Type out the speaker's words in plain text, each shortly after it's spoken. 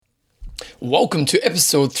Welcome to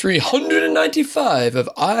episode 395 of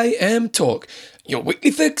I Am Talk, your weekly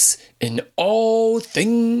fix in all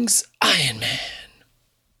things Iron Man.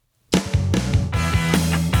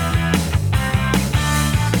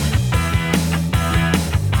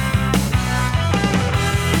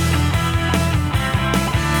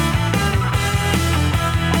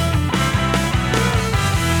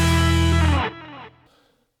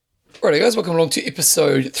 Alright guys, welcome along to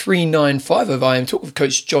episode 395 of I Am Talk with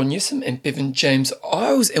Coach John Newsom and Bevan James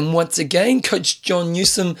Isles. And once again, Coach John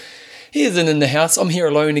Newsom, he isn't in the house. I'm here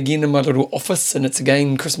alone again in my little office, and it's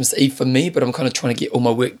again Christmas Eve for me, but I'm kind of trying to get all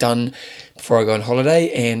my work done before I go on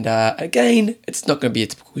holiday. And again, it's not going to be a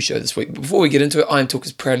typical show this week. Before we get into it, I Am Talk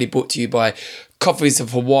is proudly brought to you by Coffees of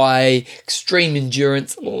Hawaii, Extreme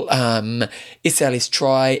Endurance, SLS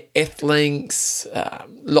Tri, Athlinks,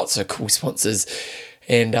 lots of cool sponsors.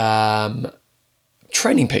 And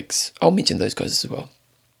Training Peaks. I'll mention those guys as well.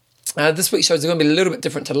 This week's show is going to be a little bit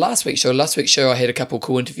different to last week's show. Last week's show, I had a couple of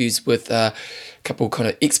cool interviews with a couple kind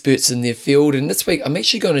of experts in their field. And this week, I'm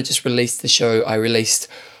actually going to just release the show I released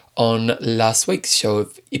on last week's show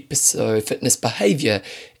of episode Fitness Behavior.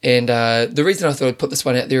 And the reason I thought I'd put this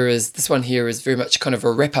one out there is this one here is very much kind of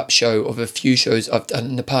a wrap-up show of a few shows I've done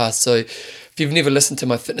in the past. So if you've never listened to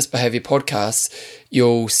my Fitness Behavior podcast,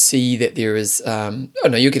 you'll see that there is,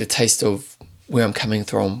 you'll get a taste of where I'm coming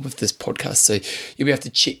from with this podcast. So you'll be able to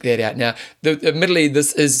check that out. Now, admittedly,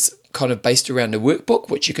 this is kind of based around a workbook,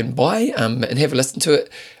 which you can buy and have a listen to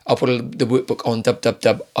it. I'll put the workbook on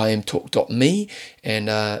www.iamtalk.me, and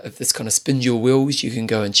if this kind of spins your wheels, you can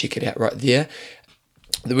go and check it out right there.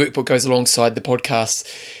 The workbook goes alongside the podcast,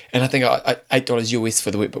 and I think $8 US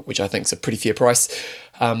for the workbook, which I think is a pretty fair price.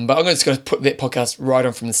 But I'm just going to put that podcast right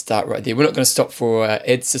on from the start right there. We're not going to stop for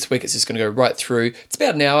ads this week. It's just going to go right through. It's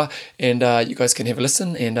about an hour, and you guys can have a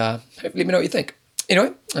listen and let me know what you think.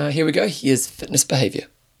 Anyway, here we go. Here's Fitness Behavior.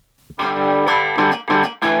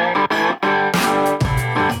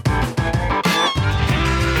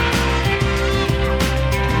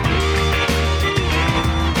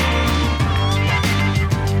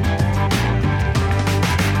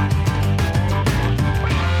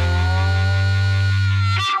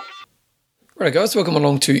 Alright guys, welcome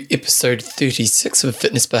along to episode 36 of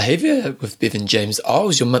Fitness Behavior with Bevan James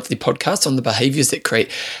Isles, your monthly podcast on the behaviors that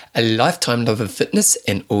create a lifetime love of fitness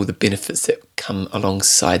and all the benefits that come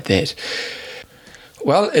alongside that.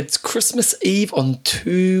 Well, it's Christmas Eve on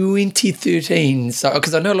 2013, so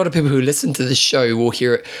because I know a lot of people who listen to this show will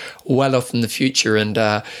hear it well off in the future. And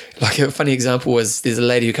like a funny example was there's a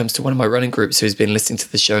lady who comes to one of my running groups who's been listening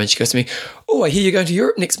to the show, and she goes to me, "Oh, I hear you're going to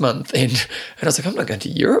Europe next month." And I was like, "I'm not going to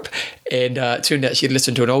Europe." And it turned out she'd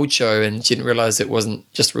listened to an old show and she didn't realize it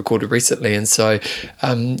wasn't just recorded recently. And so,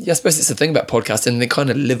 I suppose it's the thing about podcasting; they kind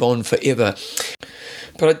of live on forever.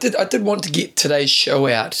 But I did want to get today's show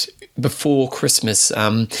out before Christmas.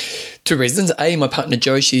 Two reasons. A, my partner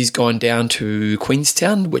Jo, she's gone down to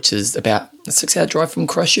Queenstown, which is about a 6-hour drive from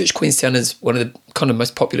Christchurch. Queenstown is one of the kind of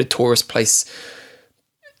most popular tourist place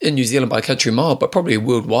in New Zealand by a country mile, but probably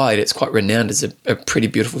worldwide. It's quite renowned as a pretty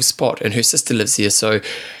beautiful spot, and her sister lives here, so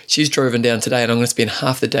she's driven down today, and I'm going to spend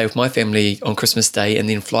half the day with my family on Christmas Day and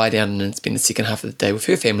then fly down and spend the second half of the day with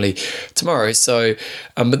her family tomorrow. So,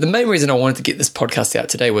 but the main reason I wanted to get this podcast out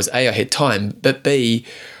today was A, I had time, but B,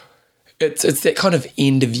 it's that kind of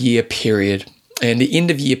end of year period. And the end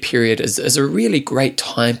of year period is a really great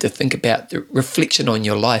time to think about the reflection on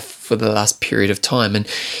your life for the last period of time. And,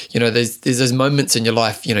 there's those moments in your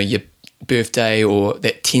life, your birthday or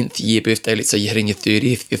that 10th year birthday, let's say you're hitting your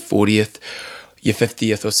 30th, your 40th, your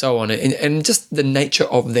 50th or so on. And just the nature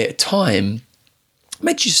of that time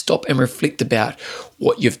makes you stop and reflect about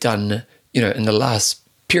what you've done, in the last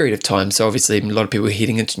period of time. So obviously a lot of people are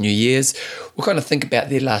heading into New Year's will kind of think about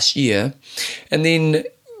their last year, and then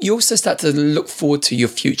you also start to look forward to your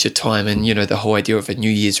future time. And the whole idea of a New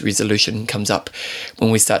Year's resolution comes up when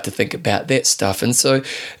we start to think about that stuff. And so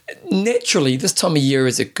naturally this time of year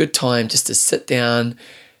is a good time just to sit down,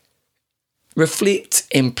 reflect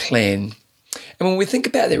and plan. And when we think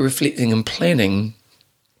about that reflecting and planning,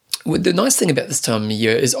 the nice thing about this time of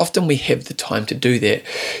year is often we have the time to do that.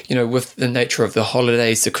 With the nature of the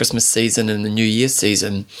holidays, the Christmas season and the New Year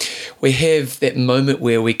season, we have that moment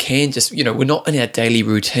where we can just, we're not in our daily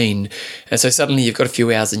routine. And so suddenly you've got a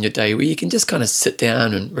few hours in your day where you can just kind of sit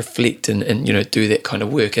down and reflect and do that kind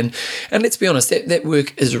of work. And let's be honest, that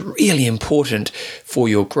work is really important for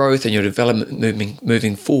your growth and your development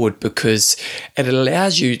moving forward, because it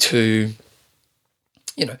allows you to,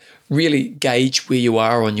 really gauge where you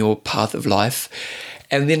are on your path of life.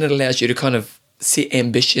 And then it allows you to kind of set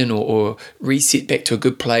ambition or reset back to a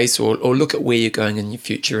good place or look at where you're going in your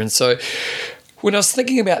future. And so when I was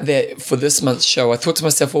thinking about that for this month's show, I thought to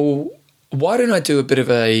myself, well, why don't I do a bit of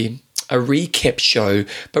a recap show?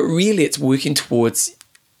 But really it's working towards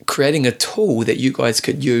creating a tool that you guys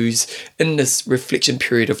could use in this reflection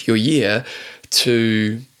period of your year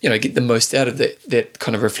to, get the most out of that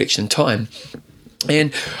kind of reflection time.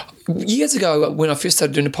 And years ago, when I first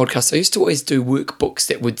started doing a podcast, I used to always do workbooks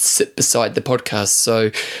that would sit beside the podcast.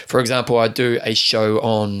 So, for example, I'd do a show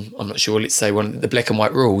on, I'm not sure, let's say one of the Black and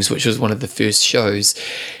White Rules, which was one of the first shows.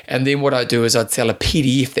 And then what I'd do is I'd sell a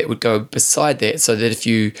PDF that would go beside that, so that if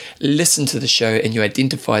you listen to the show and you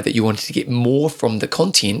identify that you wanted to get more from the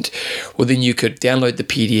content, well, then you could download the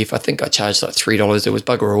PDF. I think I charged like $3. It was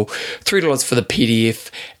bugger all. $3 for the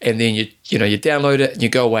PDF, and then you download it and you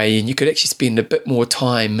go away, and you could actually spend a bit more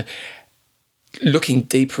time looking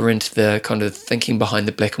deeper into the kind of thinking behind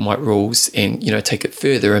the Black and White Rules and, take it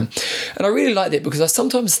further. And I really like that, because I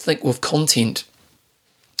sometimes think with content,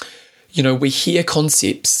 we hear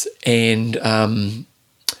concepts and, I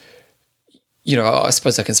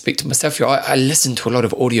suppose I can speak to myself here. I listen to a lot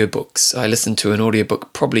of audiobooks. I listen to an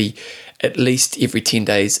audiobook probably at least every 10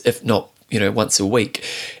 days, if not, once a week.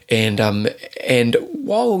 And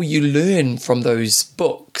while you learn from those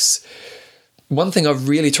books, one thing I've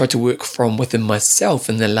really tried to work from within myself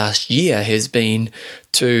in the last year has been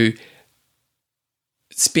to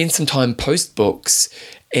spend some time post books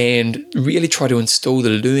and really try to install the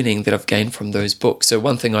learning that I've gained from those books. So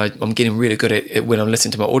one thing I'm getting really good at when I'm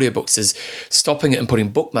listening to my audiobooks is stopping it and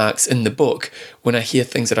putting bookmarks in the book when I hear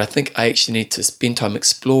things that I think I actually need to spend time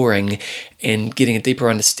exploring and getting a deeper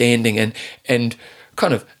understanding and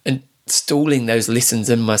kind of installing those lessons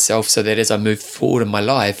in myself, so that as I move forward in my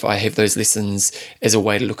life, I have those lessons as a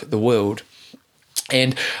way to look at the world.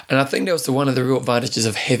 And I think that was one of the real advantages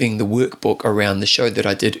of having the workbook around the show that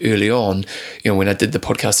I did early on, when I did the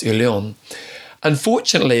podcast early on.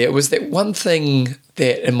 Unfortunately, it was that one thing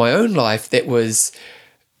that in my own life that was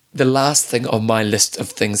the last thing on my list of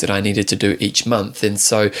things that I needed to do each month. And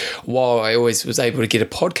so while I always was able to get a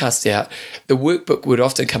podcast out, the workbook would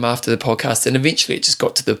often come after the podcast. And eventually it just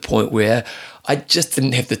got to the point where I just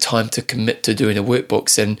didn't have the time to commit to doing the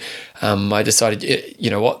workbooks. And I decided,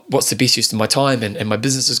 what's the best use of my time? And my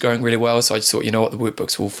business is going really well. So I just thought, the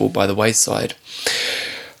workbooks will fall by the wayside.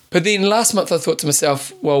 But then last month I thought to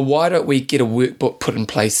myself, well, why don't we get a workbook put in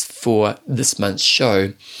place for this month's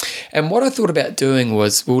show? And what I thought about doing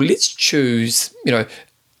was, well, let's choose,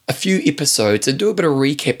 a few episodes and do a bit of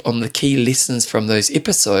recap on the key lessons from those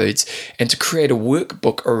episodes, and to create a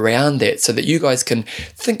workbook around that so that you guys can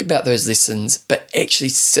think about those lessons, but actually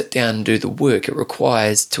sit down and do the work it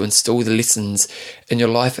requires to install the lessons in your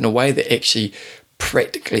life in a way that actually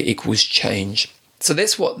practically equals change. So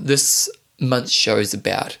that's what this month's show is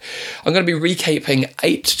about. I'm going to be recapping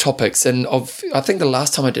 8 topics, and I think the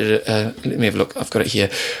last time I did it, let me have a look, I've got it here.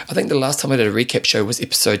 I think the last time I did a recap show was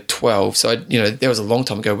episode 12, so that was a long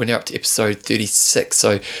time ago. We're now up to episode 36,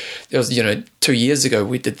 so that was 2 years ago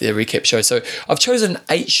we did the recap show. So I've chosen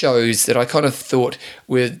 8 shows that I kind of thought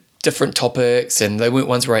were different topics, and they weren't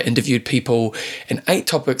ones where I interviewed people, and 8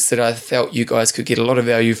 topics that I felt you guys could get a lot of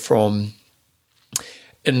value from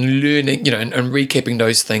in learning, and recapping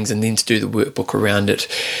those things, and then to do the workbook around it.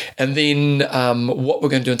 And then what we're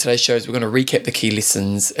going to do in today's show is we're going to recap the key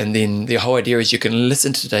lessons, and then the whole idea is you can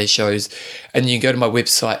listen to today's shows and you can go to my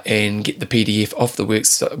website and get the PDF off the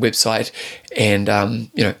website, and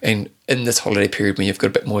and in this holiday period when you've got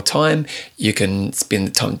a bit more time, you can spend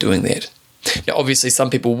the time doing that. Now, obviously, some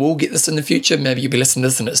people will get this in the future. Maybe you'll be listening to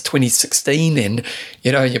this and it's 2016 and,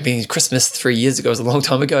 you've been Christmas 3 years ago, it was a long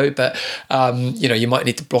time ago, but, you might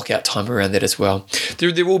need to block out time around that as well.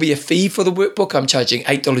 There will be a fee for the workbook. I'm charging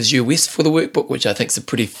 $8 US for the workbook, which I think is a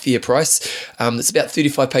pretty fair price. It's about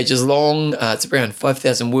 35 pages long. It's around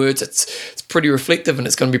 5,000 words. It's pretty reflective, and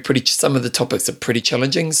it's going to be some of the topics are pretty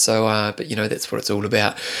challenging. So, but that's what it's all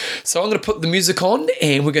about. So I'm going to put the music on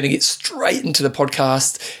and we're going to get straight into the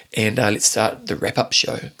podcast, and let's start the wrap-up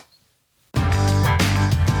show.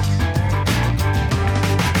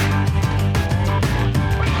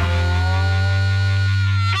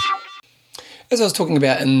 As I was talking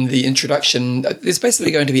about in the introduction, there's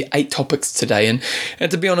basically going to be 8 topics today. And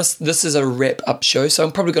to be honest, this is a wrap-up show, so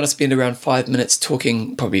I'm probably going to spend around 5 minutes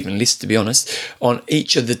talking, probably even less to be honest, on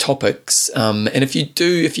each of the topics. And if you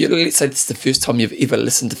let's say this is the first time you've ever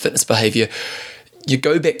listened to Fitness Behaviour, you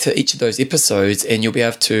go back to each of those episodes and you'll be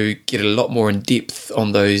able to get a lot more in depth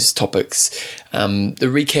on those topics. The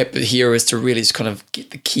recap here is to really just kind of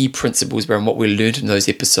get the key principles around what we learned in those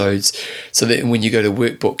episodes, so that when you go to the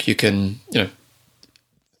workbook, you can,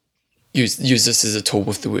 use this as a tool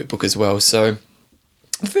with the workbook as well. So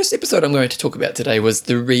the first episode I'm going to talk about today was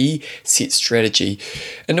the reset strategy.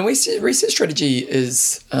 And the reset strategy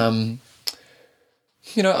is, I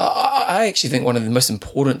actually think one of the most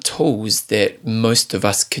important tools that most of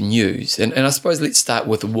us can use. And I suppose let's start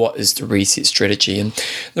with what is the reset strategy. And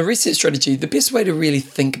the reset strategy, the best way to really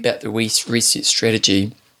think about the reset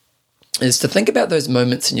strategy is to think about those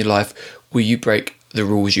moments in your life where you break the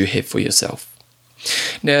rules you have for yourself.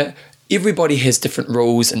 Now, everybody has different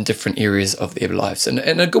rules in different areas of their lives. And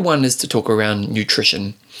a good one is to talk around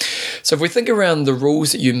nutrition. So if we think around the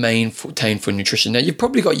rules that you maintain for nutrition, now you've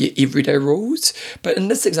probably got your everyday rules, but in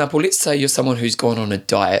this example, let's say you're someone who's gone on a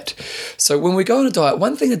diet. So when we go on a diet,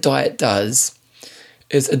 one thing a diet does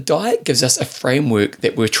is a diet gives us a framework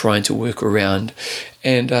that we're trying to work around.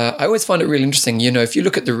 And I always find it really interesting, if you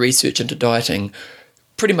look at the research into dieting,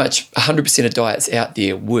 pretty much 100% of diets out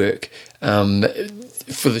there work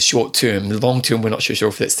for the short term. The long term, we're not sure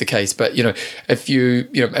if that's the case. But, if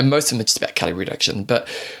and most of them are just about calorie reduction. But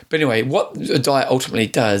anyway, what a diet ultimately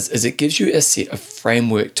does is it gives you a set of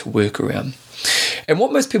framework to work around. And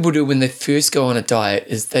what most people do when they first go on a diet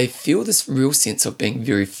is they feel this real sense of being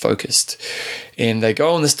very focused. And they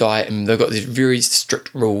go on this diet and they've got these very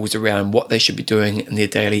strict rules around what they should be doing in their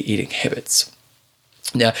daily eating habits.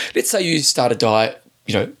 Now, let's say you start a diet,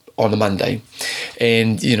 on a Monday,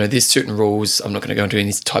 and there's certain rules. I'm not going to go into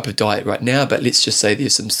any type of diet right now, but let's just say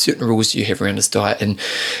there's some certain rules you have around this diet, and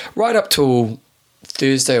right up till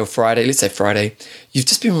Thursday or Friday, let's say Friday, you've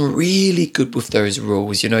just been really good with those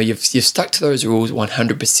rules. You've stuck to those rules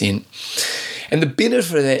 100%, and the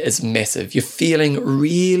benefit of that is massive. You're feeling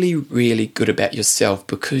really, really good about yourself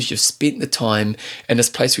because you've spent the time in this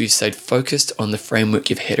place where you've stayed focused on the framework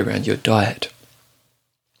you've had around your diet.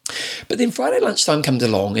 But then Friday lunchtime comes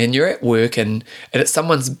along and you're at work and it's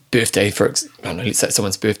someone's birthday, let's say it's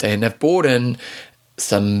someone's birthday, and they've brought in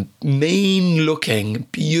some mean-looking,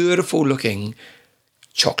 beautiful-looking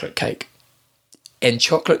chocolate cake. And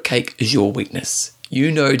chocolate cake is your weakness.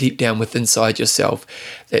 You know deep down within inside yourself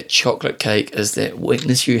that chocolate cake is that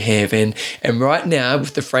weakness you have. And right now,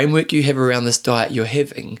 with the framework you have around this diet you're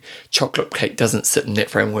having, chocolate cake doesn't sit in that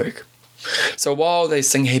framework. So while they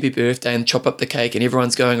sing happy birthday and chop up the cake and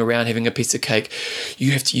everyone's going around having a piece of cake,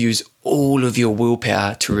 you have to use all of your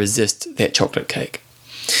willpower to resist that chocolate cake.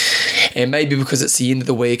 And maybe because it's the end of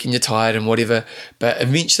the week and you're tired and whatever, but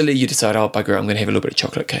eventually you decide, oh, bugger, I'm going to have a little bit of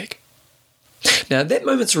chocolate cake. Now, that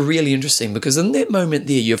moment's really interesting because in that moment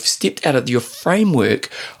there, you've stepped out of your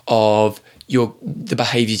framework of the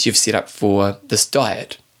behaviors you've set up for this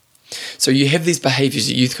diet. So you have these behaviors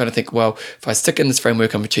that you kind of think, well, if I stick in this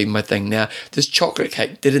framework, I'm achieving my thing. Now, this chocolate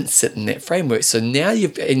cake didn't sit in that framework. So now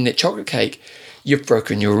in that chocolate cake, you've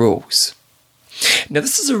broken your rules. Now,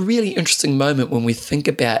 this is a really interesting moment when we think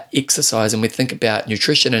about exercise and we think about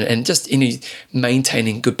nutrition and just any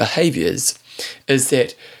maintaining good behaviors, is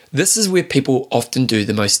that this is where people often do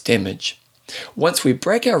the most damage. Once we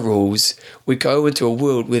break our rules, we go into a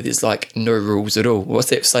world where there's like no rules at all. What's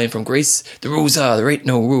that saying from Greece? The rules are, there ain't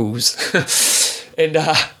no rules. And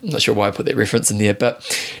I'm not sure why I put that reference in there. But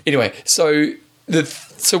anyway, so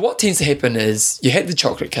what tends to happen is you had the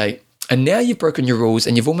chocolate cake and now you've broken your rules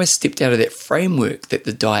and you've almost stepped out of that framework that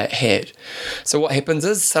the diet had. So what happens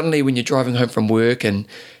is suddenly when you're driving home from work and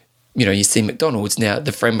you see McDonald's, now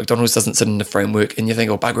McDonald's doesn't sit in the framework and you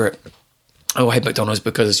think, oh, bugger it. Oh, I had McDonald's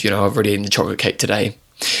because, I've already eaten the chocolate cake today.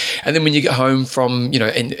 And then when you get home from,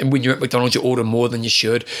 and when you're at McDonald's, you order more than you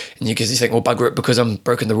should. And you think, well, bugger it, because I'm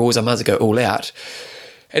broken the rules, I might as well go all out.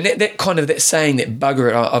 And that saying that bugger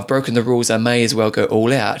it, I've broken the rules, I may as well go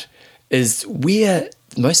all out, is where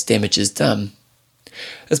most damage is done.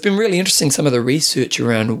 It's been really interesting, some of the research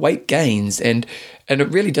around weight gains, and it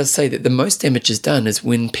really does say that the most damage is done is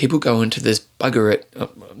when people go into this bugger it.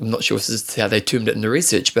 I'm not sure if this is how they termed it in the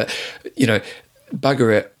research, but,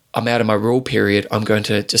 bugger it, I'm out of my rule period, I'm going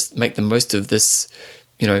to just make the most of this,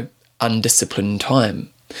 undisciplined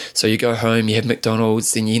time. So you go home, you have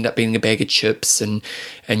McDonald's, then you end up eating a bag of chips and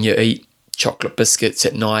you eat chocolate biscuits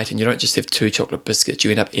at night, and you don't just have 2 chocolate biscuits,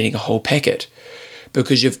 you end up eating a whole packet.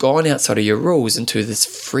 Because you've gone outside of your rules into this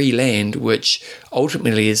free land, which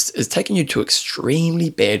ultimately is taking you to extremely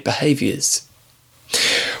bad behaviors.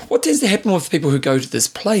 What tends to happen with people who go to this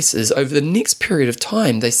place is over the next period of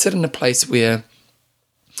time, they sit in a place where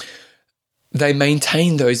they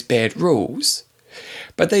maintain those bad rules,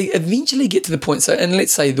 but they eventually get to the point, and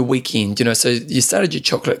let's say the weekend, so you started your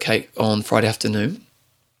chocolate cake on Friday afternoon,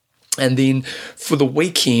 and then for the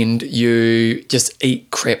weekend, you just eat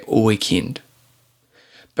crap all weekend.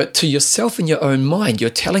 But to yourself in your own mind, you're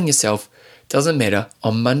telling yourself, doesn't matter,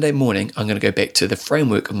 on Monday morning, I'm going to go back to the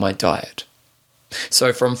framework of my diet.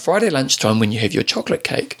 So from Friday lunchtime when you have your chocolate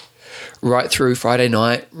cake, right through Friday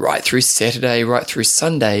night, right through Saturday, right through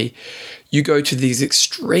Sunday, you go to these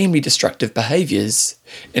extremely destructive behaviors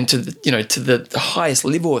and to the highest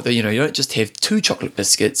level of you don't just have 2 chocolate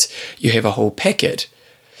biscuits, you have a whole packet.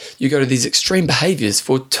 You go to these extreme behaviors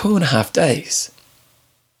for 2.5 days.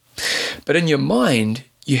 But in your mind,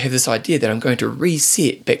 you have this idea that I'm going to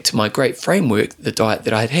reset back to my great framework, the diet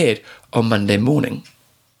that I'd had on Monday morning.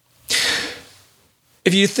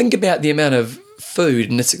 If you think about the amount of food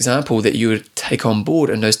in this example that you would take on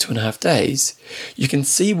board in those 2.5 days, you can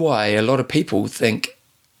see why a lot of people think,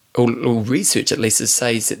 or research at least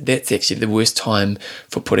says that that's actually the worst time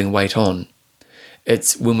for putting weight on.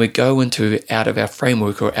 It's when we go out of our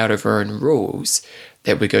framework or out of our own rules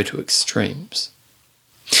that we go to extremes.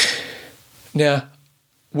 Now,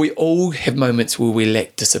 we all have moments where we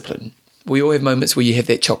lack discipline. We all have moments where you have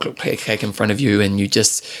that chocolate cake in front of you and you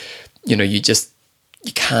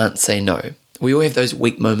can't say no. We all have those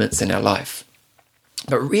weak moments in our life.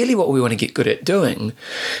 But really what we want to get good at doing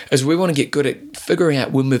is we want to get good at figuring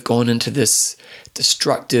out when we've gone into this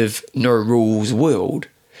destructive, no rules world,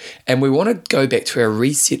 and we want to go back to our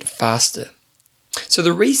reset faster. So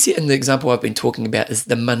the reset in the example I've been talking about is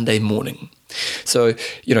the Monday morning. So,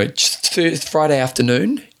 Friday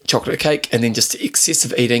afternoon, chocolate cake, and then just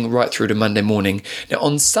excessive eating right through to Monday morning. Now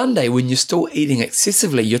on Sunday, when you're still eating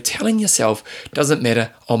excessively, you're telling yourself, doesn't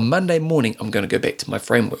matter, on Monday morning, I'm going to go back to my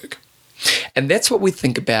framework. And that's what we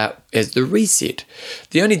think about as the reset.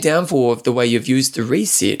 The only downfall of the way you've used the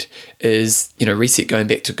reset is, reset going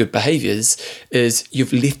back to good behaviors, is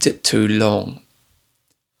you've left it too long.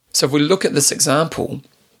 So if we look at this example,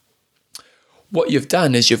 what you've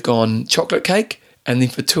done is you've gone chocolate cake, and then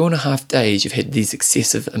for 2.5 days, you've had these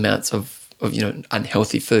excessive amounts of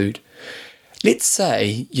unhealthy food. Let's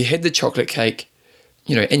say you had the chocolate cake,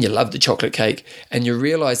 and you love the chocolate cake, and you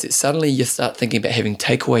realize that suddenly you start thinking about having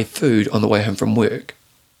takeaway food on the way home from work.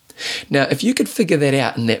 Now, if you could figure that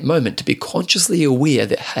out in that moment to be consciously aware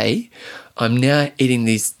that, hey, I'm now eating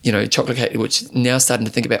these, chocolate cake, which is now starting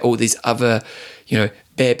to think about all these other,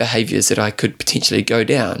 bad behaviors that I could potentially go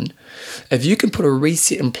down. If you can put a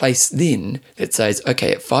reset in place then that says,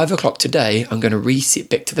 okay, at 5 o'clock today, I'm going to reset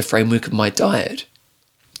back to the framework of my diet,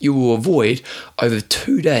 you will avoid over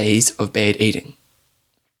 2 days of bad eating.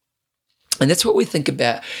 And that's what we think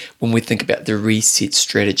about when we think about the reset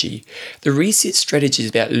strategy. The reset strategy is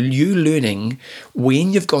about you learning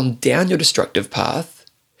when you've gone down your destructive path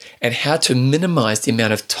and how to minimize the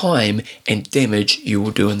amount of time and damage you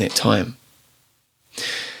will do in that time.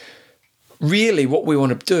 Really, what we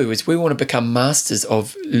want to do is we want to become masters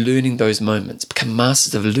of learning those moments, become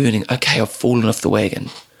masters of learning, okay, I've fallen off the wagon,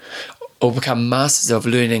 or become masters of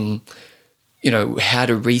learning, how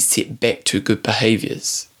to reset back to good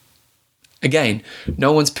behaviors. Again,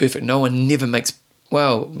 no one's perfect. No one never makes,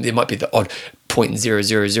 there might be the odd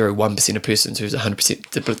 0.0001% of persons who's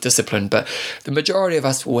 100% disciplined, but the majority of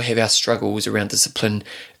us will have our struggles around discipline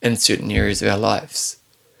in certain areas of our lives.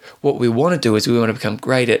 What we want to do is we want to become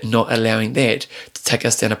great at not allowing that to take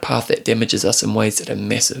us down a path that damages us in ways that are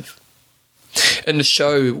massive. In the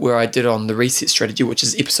show where I did on the reset strategy, which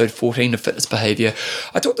is episode 14 of Fitness Behavior,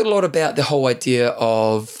 I talked a lot about the whole idea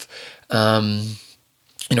of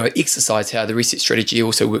exercise, how the reset strategy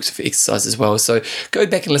also works for exercise as well. So go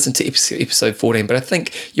back and listen to episode 14, but I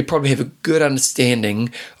think you probably have a good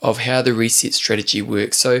understanding of how the reset strategy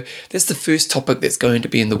works. So that's the first topic that's going to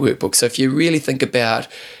be in the workbook. So if you really think about,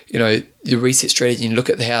 the reset strategy and look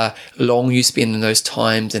at how long you spend in those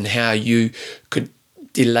times and how you could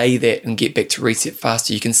delay that and get back to reset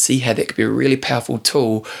faster, you can see how that could be a really powerful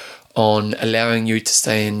tool on allowing you to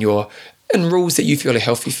stay in rules that you feel are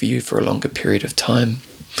healthy for you for a longer period of time.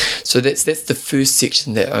 So that's the first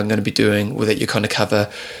section that I'm going to be doing, or that you kind of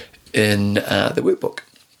cover in the workbook.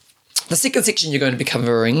 The second section you're going to be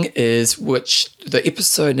covering is the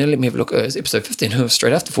episode, now let me have a look, it's episode 15,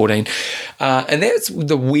 straight after 14, and that's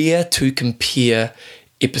the where to compare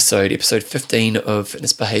episode. Episode 15 of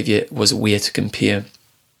Fitness Behavior was where to compare.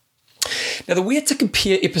 Now, the where to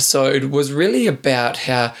compare episode was really about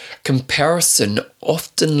how comparison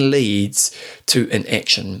often leads to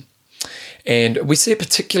inaction. And we see it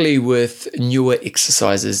particularly with newer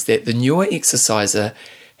exercisers, that the newer exerciser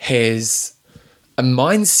has a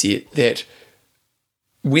mindset that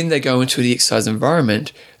when they go into the exercise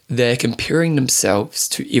environment, they're comparing themselves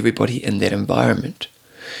to everybody in that environment.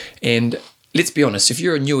 And let's be honest, if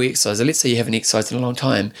you're a new exerciser, let's say you haven't exercised in a long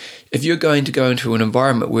time, if you're going to go into an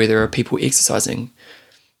environment where there are people exercising,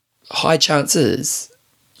 high chances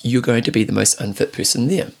you're going to be the most unfit person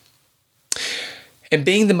there. And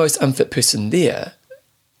being the most unfit person there,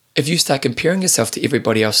 if you start comparing yourself to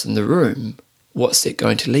everybody else in the room, what's that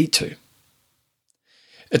going to lead to?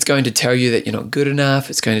 It's going to tell you that you're not good enough.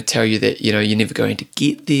 It's going to tell you that, you're never going to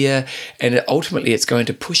get there. And ultimately, it's going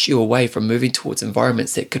to push you away from moving towards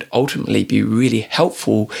environments that could ultimately be really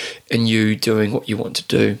helpful in you doing what you want to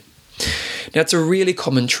do. Now, it's a really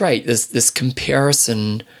common trait, this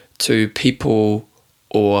comparison to people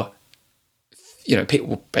or,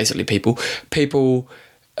 people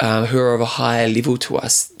who are of a higher level to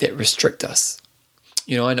us that restrict us.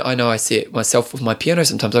 I know I see it myself with my piano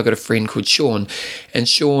sometimes. I've got a friend called Sean, and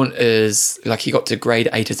Sean is he got to grade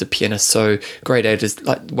 8 as a pianist. So grade 8 is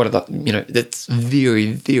that's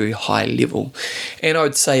very, very high level. And I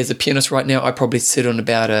would say as a pianist right now, I probably sit on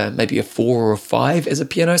about maybe a 4 or a 5 as a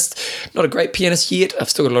pianist. Not a great pianist yet. I've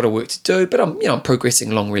still got a lot of work to do, but I'm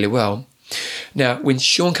progressing along really well. Now, when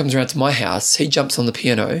Sean comes around to my house, he jumps on the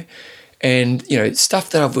piano and, stuff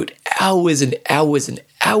that I've worked hours and hours and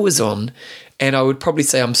hours on, and I would probably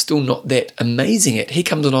say I'm still not that amazing at. He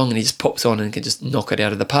comes along and he just pops on and can just knock it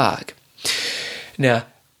out of the park. Now,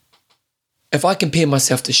 if I compare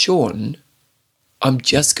myself to Sean, I'm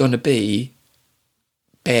just going to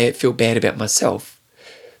feel bad about myself,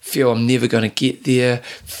 feel I'm never going to get there,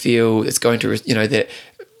 feel it's going to,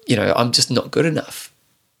 I'm just not good enough.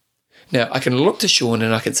 Now, I can look to Sean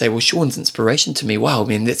and I can say, well, Sean's inspiration to me. Wow,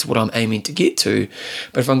 man, that's what I'm aiming to get to.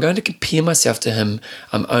 But if I'm going to compare myself to him,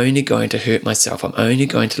 I'm only going to hurt myself. I'm only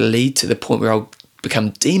going to lead to the point where I'll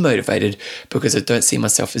become demotivated because I don't see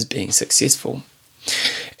myself as being successful.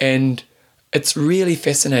 And it's really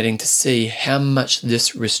fascinating to see how much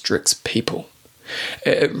this restricts people.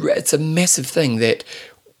 It's a massive thing that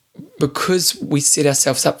because we set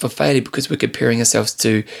ourselves up for failure, because we're comparing ourselves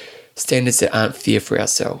to standards that aren't fair for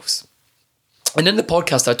ourselves. And in the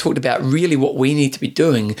podcast, I talked about really what we need to be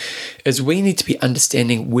doing is we need to be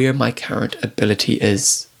understanding where my current ability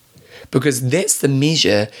is, because that's the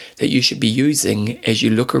measure that you should be using as you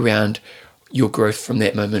look around your growth from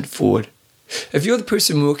that moment forward. If you're the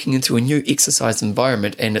person walking into a new exercise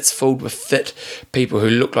environment and it's filled with fit people who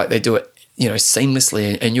look like they do it,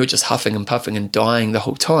 seamlessly, and you're just huffing and puffing and dying the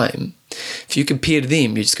whole time, if you compare to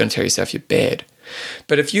them, you're just going to tell yourself you're bad.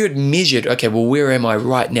 But if you had measured, okay, well, where am I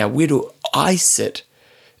right now? Where do I sit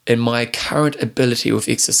in my current ability with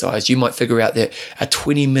exercise? You might figure out that a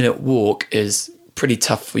 20-minute walk is pretty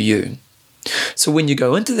tough for you. So when you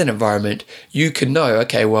go into that environment, you can know,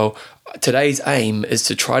 okay, well, today's aim is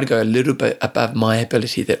to try to go a little bit above my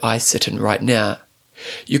ability that I sit in right now.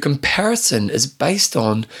 Your comparison is based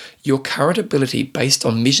on your current ability, based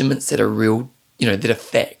on measurements that are real, that are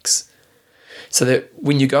facts. So that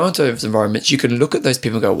when you go into those environments, you can look at those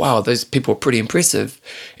people and go, wow, those people are pretty impressive.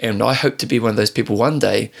 And I hope to be one of those people one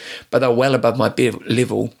day, but they're well above my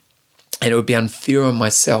level. And it would be unfair on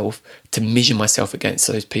myself to measure myself against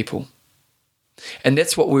those people. And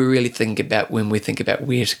that's what we really think about when we think about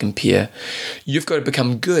where to compare. You've got to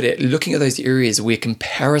become good at looking at those areas where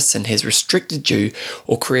comparison has restricted you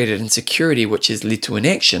or created insecurity, which has led to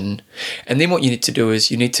inaction. And then what you need to do is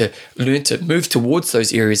you need to learn to move towards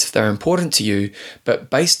those areas if they're important to you, but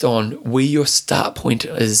based on where your start point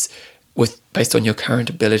is based on your current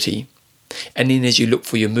ability. And then as you look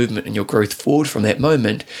for your movement and your growth forward from that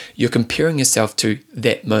moment, you're comparing yourself to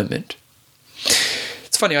that moment.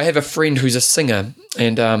 Funny, I have a friend who's a singer,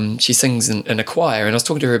 and she sings in a choir, and I was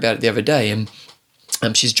talking to her about it the other day, and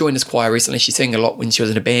she's joined this choir recently. She sang a lot when she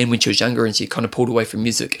was in a band when she was younger, and she kind of pulled away from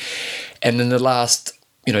music. And in the last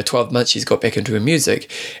 12 months, she's got back into her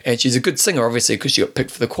music, and she's a good singer, obviously, because she got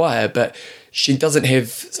picked for the choir, but she doesn't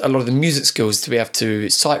have a lot of the music skills to be able to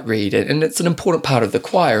sight read, and it's an important part of the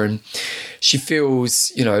choir. And she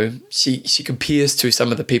feels, she compares to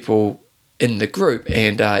some of the people in the group,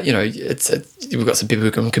 and we've got some people who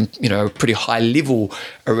can pretty high level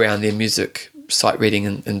around their music sight reading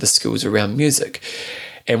and the skills around music.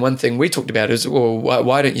 And one thing we talked about is, well,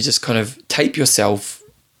 why don't you just kind of tape yourself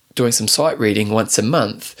doing some sight reading once a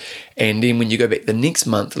month, and then when you go back the next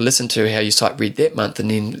month, listen to how you sight read that month, and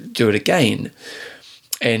then do it again.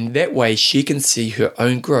 And that way she can see her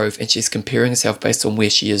own growth, and she's comparing herself based on where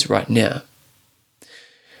she is right now.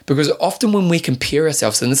 Because often when we compare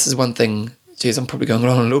ourselves, and this is one thing, I'm probably going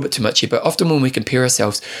on a little bit too much here, but often when we compare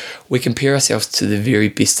ourselves to the very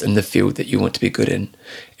best in the field that you want to be good in.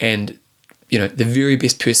 And, the very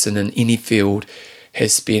best person in any field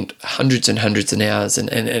has spent hundreds and hundreds of hours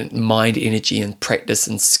and mind energy and practice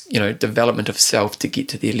and, development of self to get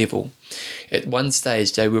to their level. At one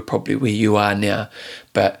stage, they were probably where you are now,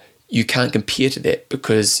 but you can't compare to that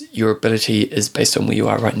because your ability is based on where you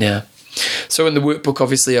are right now. So in the workbook,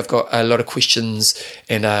 obviously, I've got a lot of questions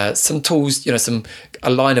and some tools, a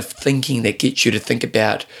line of thinking that gets you to think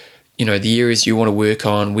about, the areas you want to work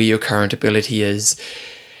on, where your current ability is,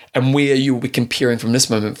 and where you'll be comparing from this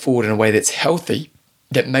moment forward in a way that's healthy,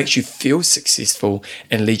 that makes you feel successful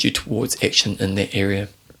and leads you towards action in that area.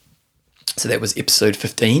 So that was episode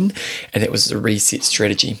 15, and that was the reset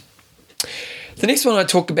strategy. The next one I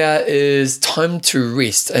talk about is time to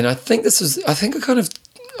rest, and I think I kind of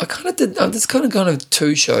did this kind of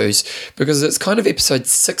two shows, because it's kind of episode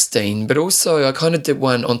 16, but also I kind of did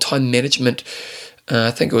one on time management.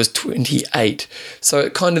 I think it was 28. So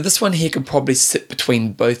this one here could probably sit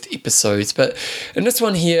between both episodes. But in this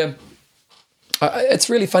one here, it's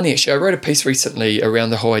really funny actually. I wrote a piece recently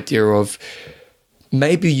around the whole idea of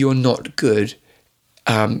maybe you're not good.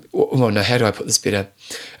 How do I put this better?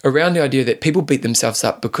 Around the idea that people beat themselves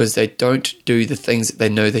up because they don't do the things that they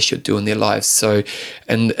know they should do in their lives. So,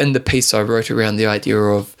 and in the piece I wrote around the idea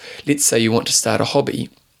of, let's say you want to start a hobby,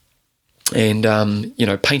 and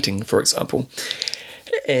painting, for example.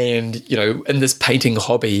 And in this painting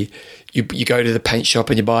hobby, you go to the paint shop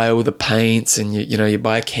and you buy all the paints, and you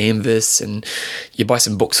buy a canvas and you buy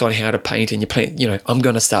some books on how to paint, and you paint. I'm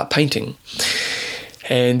going to start painting.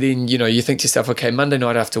 And then, you think to yourself, okay, Monday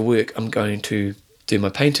night after work, I'm going to do my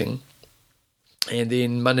painting. And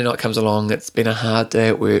then Monday night comes along, it's been a hard day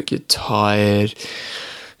at work, you're tired,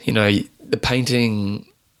 the painting,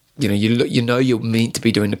 you're meant to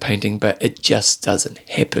be doing the painting, but it just doesn't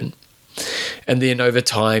happen. And then over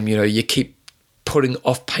time, you keep putting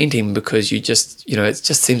off painting because you just, it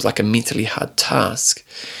just seems like a mentally hard task.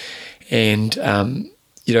 And,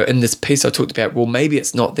 in this piece I talked about, well, maybe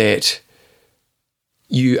it's not that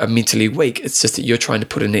you are mentally weak. It's just that you're trying to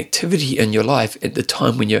put an activity in your life at the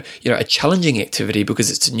time when you're, a challenging activity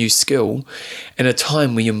because it's a new skill, and a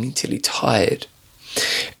time when you're mentally tired.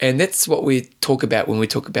 And that's what we talk about when we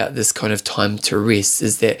talk about this kind of time to rest,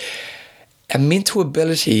 is that a mental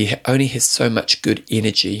ability only has so much good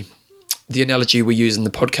energy. The analogy we use in the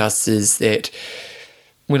podcast is that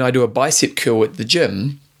when I do a bicep curl at the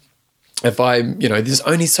gym, if there's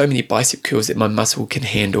only so many bicep curls that my muscle can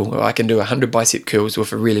handle. Or I can do 100 bicep curls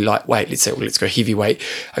with a really light weight. Let's say, let's go heavy weight.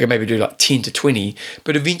 I can maybe do like 10 to 20,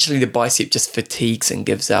 but eventually the bicep just fatigues and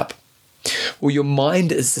gives up. Well, your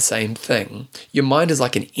mind is the same thing. Your mind is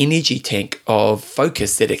like an energy tank of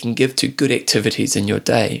focus that it can give to good activities in your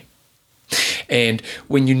day. And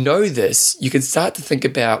when you know this, you can start to think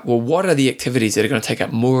about, well, what are the activities that are going to take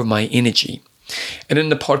up more of my energy? And in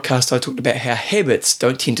the podcast, I talked about how habits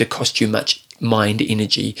don't tend to cost you much mind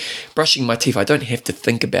energy. Brushing my teeth, I don't have to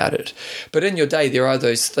think about it. But in your day, there are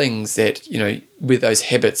those things that, with those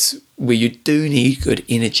habits where you do need good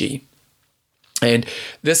energy. And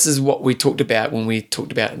this is what we talked about when we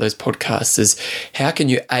talked about those podcasts, is how can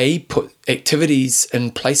you, put activities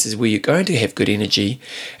in places where you're going to have good energy,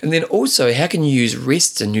 and then also how can you use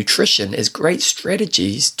rest and nutrition as great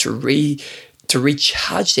strategies to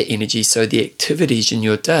recharge that energy, so the activities in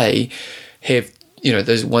your day have,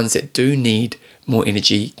 those ones that do need more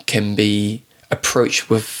energy can be approached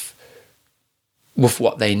with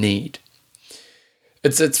what they need.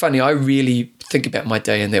 It's funny, I really think about my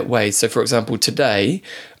day in that way. So for example, today,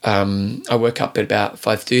 I woke up at about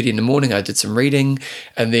 5:30 in the morning, I did some reading,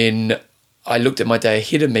 and then I looked at my day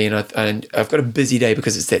ahead of me, and I've got a busy day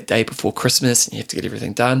because it's that day before Christmas and you have to get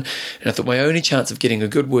everything done. And I thought my only chance of getting a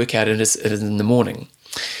good workout is in the morning.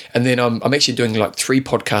 And then I'm actually doing like 3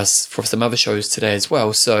 podcasts for some other shows today as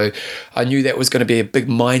well. So I knew that was going to be a big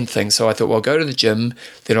mind thing. So I thought, well, I'll go to the gym,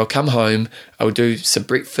 then I'll come home, I'll do some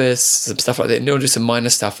breakfast, some stuff like that, and then I'll do some minor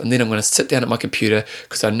stuff. And then I'm going to sit down at my computer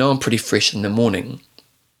because I know I'm pretty fresh in the morning.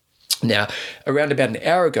 Now, around about an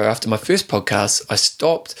hour ago after my first podcast, I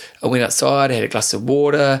stopped, I went outside, I had a glass of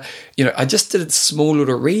water, I just did small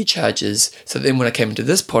little recharges. So then when I came into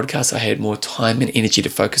this podcast, I had more time and energy to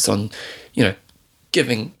focus on,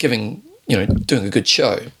 giving, doing a good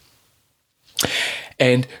show.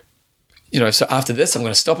 And, so after this, I'm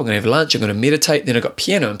going to stop, I'm going to have lunch, I'm going to meditate, then I've got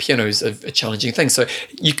piano, and piano is a challenging thing. So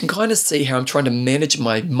you can kind of see how I'm trying to manage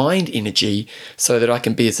my mind energy so that I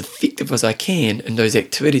can be as effective as I can in those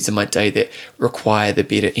activities in my day that require the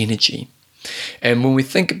better energy. And when we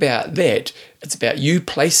think about that, it's about you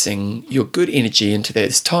placing your good energy into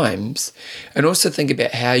those times, and also think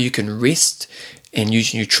about how you can rest and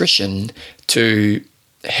use nutrition to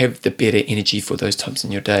have the better energy for those times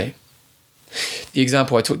in your day. The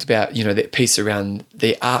example I talked about, that piece around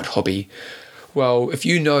the art hobby. Well, if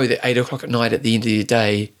you know that 8 o'clock at night at the end of your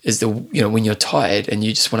day is when you're tired and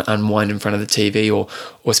you just want to unwind in front of the TV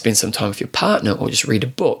or spend some time with your partner or just read a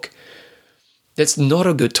book, that's not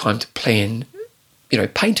a good time to plan,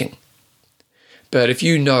 painting. But if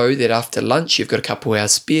you know that after lunch you've got a couple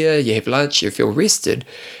hours spare, you have lunch, you feel rested,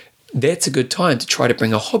 that's a good time to try to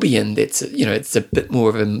bring a hobby in that's, it's a bit more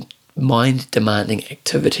of a mind-demanding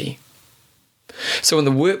activity. So in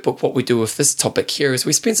the workbook, what we do with this topic here is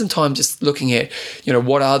we spend some time just looking at,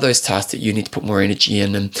 what are those tasks that you need to put more energy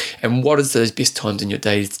in, and what is those best times in your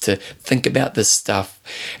days to think about this stuff.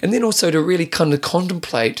 And then also to really kind of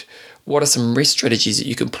contemplate what are some rest strategies that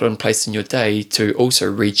you can put in place in your day to also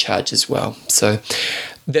recharge as well. So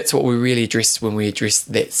that's what we really address when we address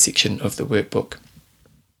that section of the workbook.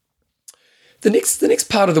 The next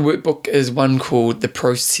part of the workbook is one called the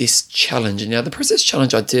Process Challenge. Now, the Process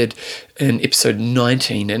Challenge I did in episode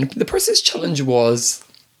 19, and the Process Challenge was,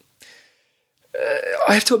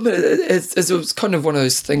 I have to admit, it was kind of one of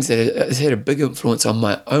those things that has had a big influence on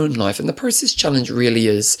my own life. And the Process Challenge really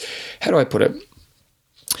is, how do I put it?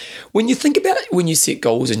 When you think about it, when you set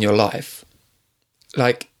goals in your life,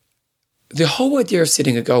 like the whole idea of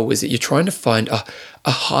setting a goal is that you're trying to find a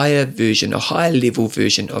higher version, a higher level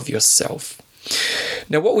version of yourself.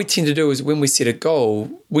 Now, what we tend to do is when we set a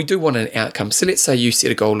goal, we do want an outcome. So let's say you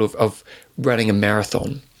set a goal of running a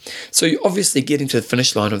marathon. So you obviously getting to the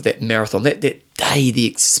finish line of that marathon, that day, the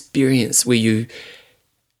experience where you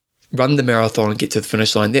run the marathon and get to the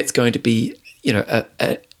finish line, that's going to be,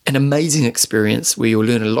 an amazing experience where you'll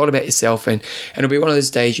learn a lot about yourself, and it'll be one of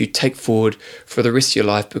those days you take forward for the rest of your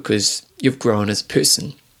life because you've grown as a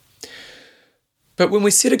person. But when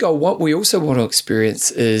we set a goal, what we also want to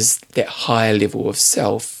experience is that higher level of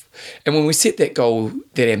self. And when we set that goal,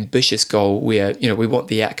 that ambitious goal where, we want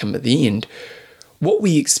the outcome at the end, what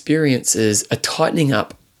we experience is a tightening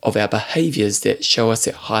up of our behaviors that show us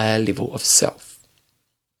that higher level of self.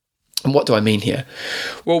 And what do I mean here?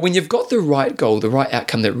 Well, when you've got the right goal, the right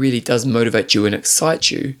outcome that really does motivate you and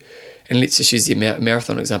excite you, and let's just use the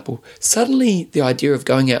marathon example, suddenly the idea of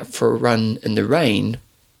going out for a run in the rain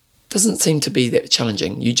doesn't seem to be that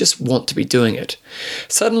challenging. You just want to be doing it.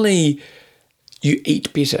 Suddenly you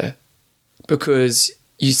eat better because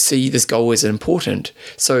you see this goal as important.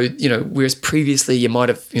 So, whereas previously you might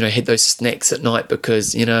have, had those snacks at night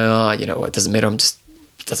because, it doesn't matter,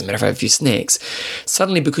 it doesn't matter if I have a few snacks.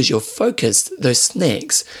 Suddenly, because you're focused, those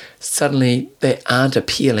snacks, suddenly they aren't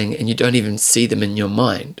appealing and you don't even see them in your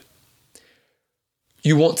mind.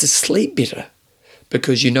 You want to sleep better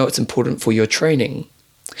because it's important for your training.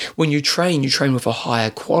 When you train with a higher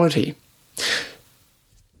quality.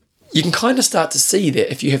 You can kind of start to see that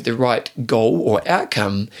if you have the right goal or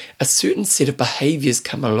outcome, a certain set of behaviors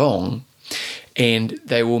come along and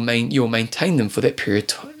you'll maintain them for that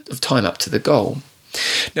period of time up to the goal.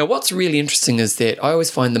 Now, what's really interesting is that I always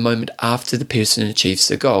find the moment after the person achieves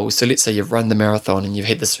the goal. So let's say you've run the marathon and you've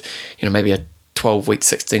had this, maybe a 12-week,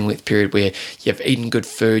 16-week period where you've eaten good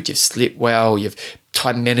food, you've slept well,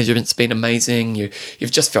 time management's been amazing,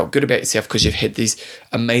 you've just felt good about yourself because you've had these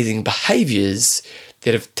amazing behaviors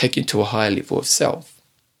that have taken you to a higher level of self.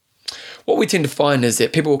 What we tend to find is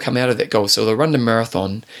that people will come out of that goal, so they'll run the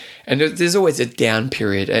marathon, and there's always a down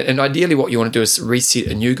period, and ideally what you want to do is reset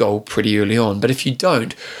a new goal pretty early on, but if you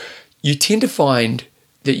don't, you tend to find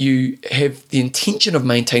that you have the intention of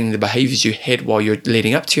maintaining the behaviors you had while you're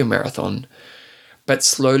leading up to your marathon, but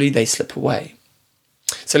slowly they slip away.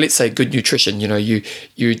 So let's say good nutrition,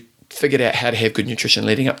 you figured out how to have good nutrition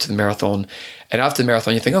leading up to the marathon, and after the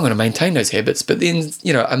marathon you think, I'm going to maintain those habits, but then,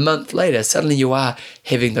 a month later, suddenly you are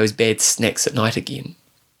having those bad snacks at night again.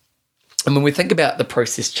 And when we think about the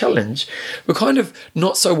Process Challenge, we're kind of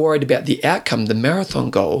not so worried about the outcome, the marathon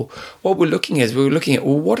goal. What we're looking at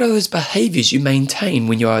well, what are those behaviors you maintain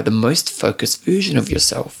when you are the most focused version of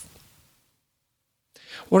yourself?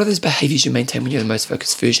 What are those behaviors you maintain when you're the most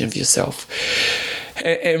focused version of yourself?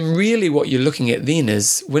 And really what you're looking at then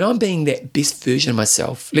is, when I'm being that best version of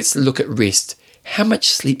myself, let's look at rest. How much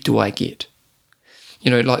sleep do I get?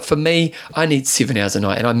 Like for me, I need 7 hours a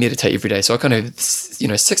night and I meditate every day. So I kind of have, 6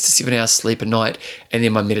 to 7 hours sleep a night and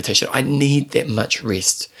then my meditation. I need that much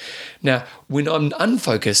rest. Now, when I'm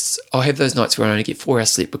unfocused, I'll have those nights where I only get 4 hours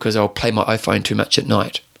sleep because I'll play my iPhone too much at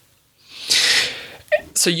night.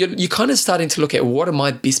 So you're kind of starting to look at what are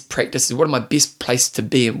my best practices, what are my best place to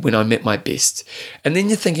be when I'm at my best. And then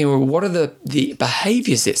you're thinking, well, what are the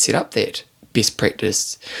behaviors that set up that best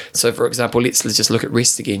practice? So for example, let's just look at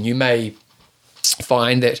rest again. You may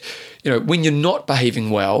find that, when you're not behaving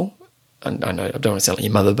well, and I know I don't want to sound like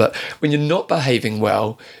your mother, but when you're not behaving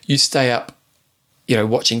well, you stay up,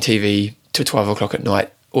 watching TV till 12 o'clock at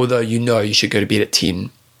night, although you should go to bed at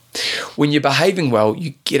 10. When you're behaving well,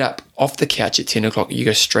 you get up off the couch at 10 o'clock, you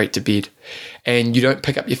go straight to bed, and you don't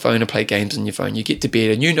pick up your phone and play games on your phone. You get to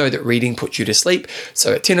bed, and you know that reading puts you to sleep.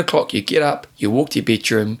 So at 10 o'clock, you get up, you walk to your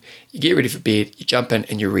bedroom, you get ready for bed, you jump in,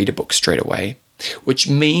 and you read a book straight away, which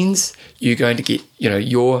means you're going to get,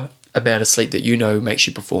 your amount of sleep that makes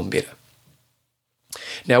you perform better.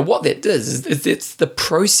 Now, what that does is it's the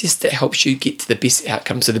process that helps you get to the best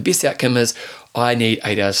outcome. So the best outcome is I need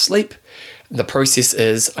 8 hours sleep. The process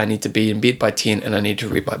is I need to be in bed by 10 and I need to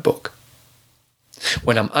read my book.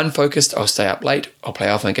 When I'm unfocused, I'll stay up late. I'll play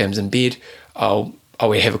iPhone games in bed. I'll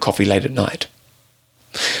have a coffee late at night.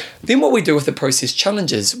 Then what we do with the process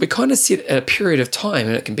challenges, we kind of set a period of time,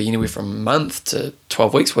 and it can be anywhere from a month to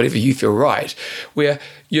 12 weeks, whatever you feel right, where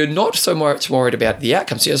you're not so much worried about the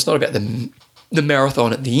outcome. So it's not about the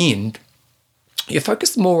marathon at the end. You're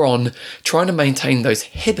focused more on trying to maintain those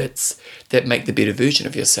habits that make the better version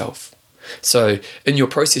of yourself. So in your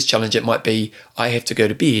process challenge, it might be, I have to go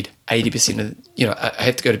to bed 80% of, I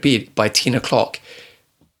have to go to bed by 10 o'clock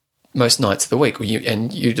most nights of the week,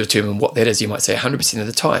 and you determine what that is. You might say 100% of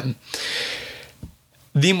the time.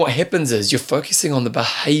 Then what happens is you're focusing on the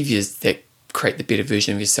behaviors that create the better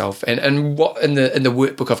version of yourself. And what in the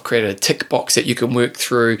workbook I've created a tick box that you can work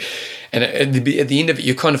through, and at the end of it,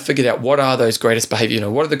 you kind of figured out what are those greatest behaviors.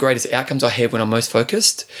 What are the greatest outcomes I have when I'm most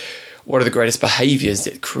focused? What are the greatest behaviors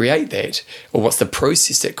that create that? Or what's the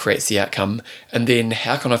process that creates the outcome? And then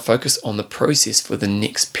how can I focus on the process for the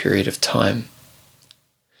next period of time?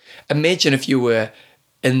 Imagine if you were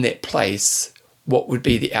in that place, what would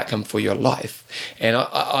be the outcome for your life? And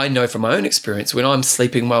I know from my own experience, when I'm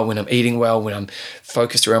sleeping well, when I'm eating well, when I'm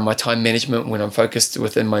focused around my time management, when I'm focused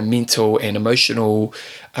within my mental and emotional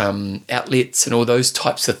outlets and all those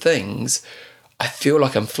types of things, I feel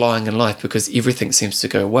like I'm flying in life because everything seems to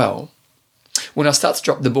go well. When I start to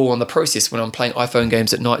drop the ball on the process, when I'm playing iPhone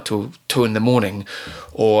games at night till 2 in the morning,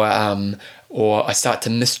 or I start to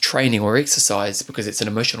miss training or exercise because it's an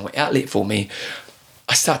emotional outlet for me,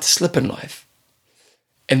 I start to slip in life.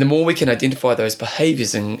 And the more we can identify those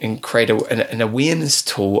behaviors and create an awareness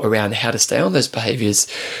tool around how to stay on those behaviors,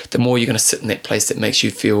 the more you're going to sit in that place that makes you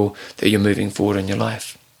feel that you're moving forward in your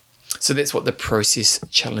life. So that's what the process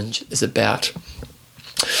challenge is about.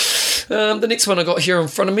 The next one I got here in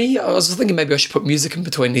front of me, I was thinking maybe I should put music in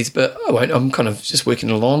between these, but I won't. I'm kind of just working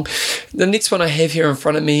along. The next one I have here in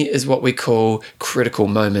front of me is what we call critical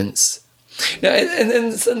moments. Now,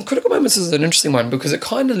 and critical moments is an interesting one because it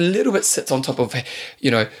kind of a little bit sits on top of,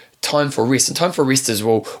 time for rest. And time for rest is,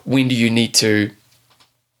 well, when do you need to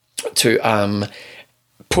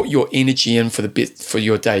put your energy in for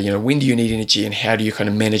your day? When do you need energy, and how do you kind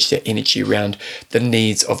of manage that energy around the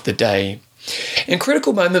needs of the day? And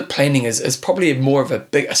critical moment planning is probably more of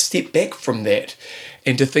a step back from that,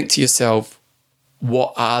 and to think to yourself,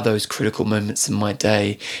 what are those critical moments in my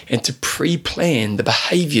day, and to pre-plan the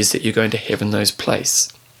behaviors that you're going to have in those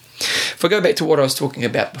places. If I go back to what I was talking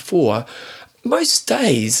about before, most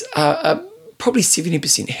days are probably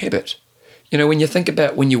 70% habit. When you think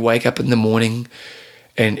about when you wake up in the morning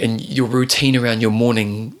and your routine around your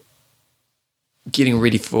morning getting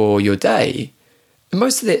ready for your day,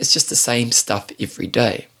 most of that is just the same stuff every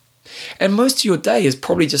day. And most of your day is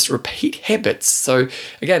probably just repeat habits. So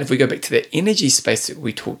again, if we go back to that energy space that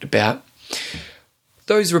we talked about,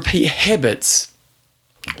 those repeat habits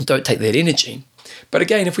don't take that energy. But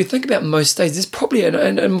again, if we think about most days, there's probably,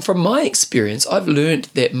 and from my experience, I've learned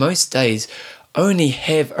that most days only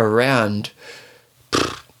have around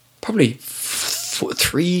probably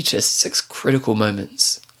 3 to 6 critical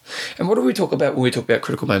moments. And what do we talk about when we talk about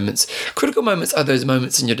critical moments? Critical moments are those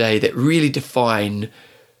moments in your day that really define,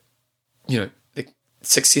 the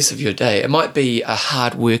success of your day. It might be a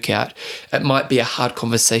hard workout. It might be a hard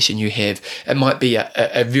conversation you have. It might be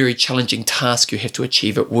a very challenging task you have to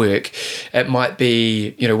achieve at work. It might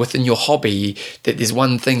be, within your hobby that there's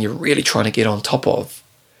one thing you're really trying to get on top of.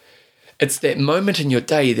 It's that moment in your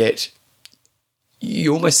day that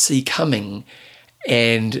you almost see coming,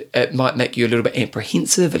 and it might make you a little bit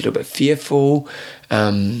apprehensive, a little bit fearful.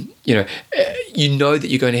 You know that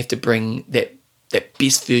you're going to have to bring that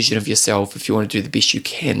best version of yourself if you want to do the best you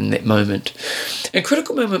can in that moment. And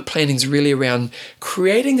critical moment planning is really around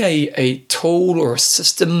creating a tool or a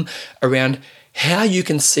system around how you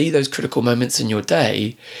can see those critical moments in your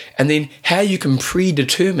day, and then how you can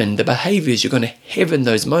predetermine the behaviors you're going to have in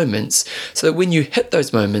those moments, so that when you hit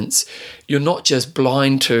those moments, you're not just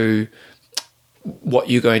blind to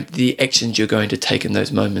the actions you're going to take in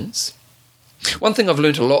those moments. One thing I've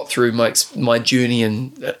learned a lot through my journey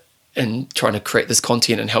in in trying to create this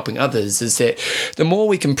content and helping others is that the more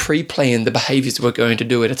we can pre-plan the behaviors we're going to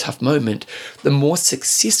do at a tough moment, the more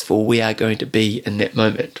successful we are going to be in that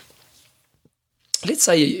moment. Let's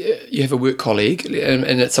say you have a work colleague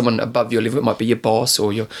and it's someone above your level. It might be your boss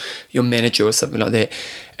or your manager or something like that.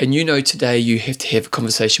 And you know today you have to have a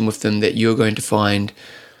conversation with them that you're going to find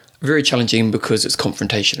very challenging because it's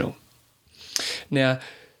confrontational. Now,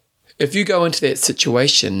 if you go into that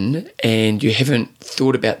situation and you haven't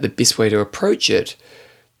thought about the best way to approach it,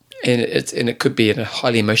 and it could be in a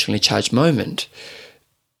highly emotionally charged moment,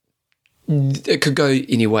 it could go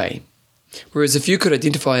any way. Whereas if you could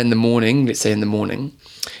identify in the morning, let's say in the morning,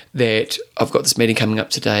 that I've got this meeting coming up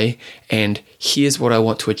today and here's what I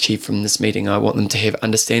want to achieve from this meeting. I want them to have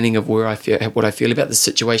understanding of what I feel about the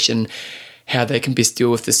situation, how they can best deal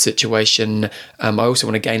with this situation. I also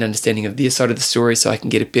want to gain understanding of their side of the story so I can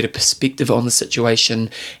get a better perspective on the situation,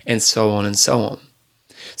 and so on and so on.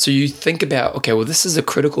 So you think about, okay, well, this is a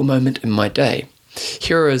critical moment in my day.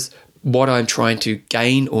 Here is what I'm trying to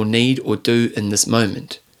gain or need or do in this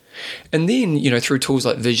moment. And then, through tools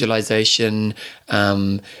like visualization,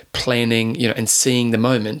 planning, and seeing the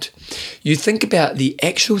moment, you think about the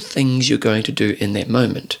actual things you're going to do in that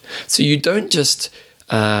moment. So you don't just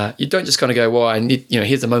kind of go, well, I need,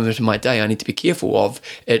 here's a moment in my day I need to be careful of.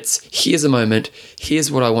 It's here's a moment,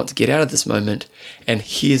 here's what I want to get out of this moment, and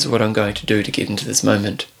here's what I'm going to do to get into this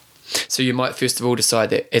moment. So you might first of all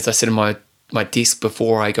decide that, as I said in my desk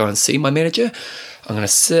before I go and see my manager, I'm going to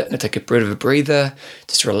sit and take a bit of a breather,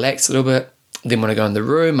 just relax a little bit. Then when I go in the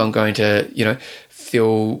room, I'm going to,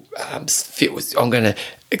 I'm going to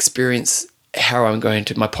experience how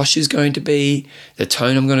my posture is going to be, the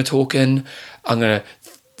tone I'm going to talk in. I'm going to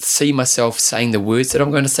see myself saying the words that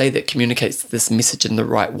I'm going to say that communicates this message in the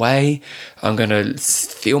right way. I'm going to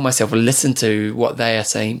feel myself listen to what they are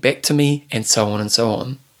saying back to me, and so on and so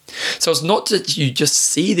on. So it's not that you just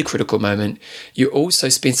see the critical moment, you also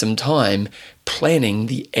spend some time planning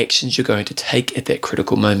the actions you're going to take at that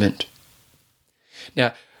critical moment.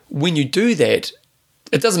 Now, when you do that,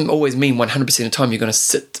 it doesn't always mean 100% of the time you're going to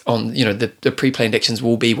sit on, the pre-planned actions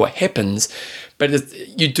will be what happens, but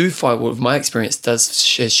you do find, what my experience has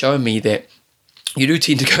shown me that you do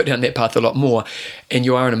tend to go down that path a lot more, and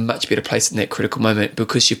you are in a much better place in that critical moment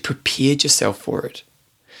because you've prepared yourself for it.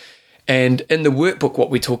 And in the workbook, what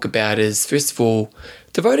we talk about is, first of all,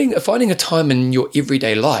 finding a time in your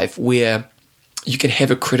everyday life where you can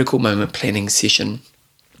have a critical moment planning session.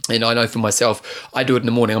 And I know for myself, I do it in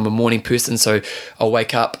the morning. I'm a morning person, so I'll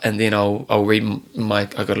wake up and then I'll read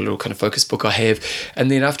I've got a little kind of focus book I have. And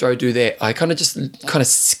then after I do that, I kind of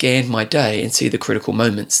scan my day and see the critical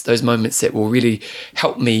moments, those moments that will really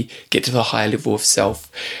help me get to the higher level of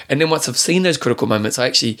self. And then once I've seen those critical moments,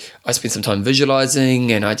 I spend some time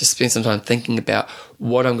visualizing, and I just spend some time thinking about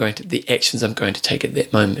the actions I'm going to take at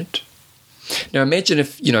that moment. Now imagine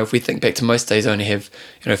if we think back to most days only have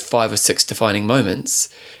 5 or 6 defining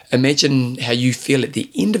moments. Imagine how you feel at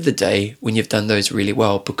the end of the day when you've done those really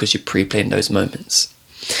well because you pre-planned those moments.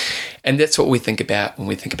 And that's what we think about when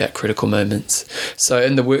we think about critical moments. So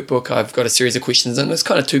in the workbook, I've got a series of questions, and it's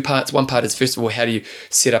kind of 2 parts. One part is, first of all, how do you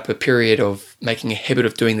set up a period of making a habit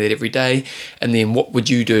of doing that every day? And then what would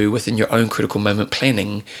you do within your own critical moment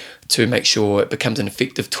planning to make sure it becomes an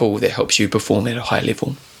effective tool that helps you perform at a high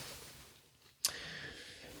level?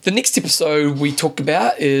 The next episode we talk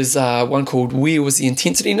about is one called Where Was the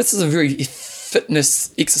Intensity? And this is a very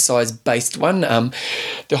fitness exercise-based one.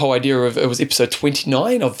 The whole idea of it was episode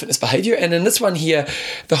 29 of Fitness Behavior. And in this one here,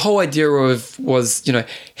 the whole idea was,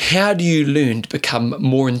 how do you learn to become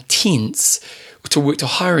more intense, to work to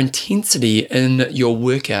higher intensity in your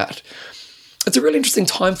workout? It's a really interesting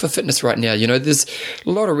time for fitness right now. There's a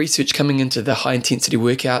lot of research coming into the high-intensity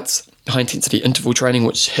workouts, high-intensity interval training,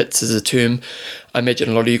 which HIIT is a term I imagine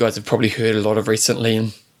a lot of you guys have probably heard a lot of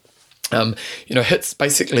recently. And, HIIT,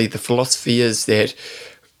 basically the philosophy is that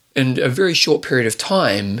in a very short period of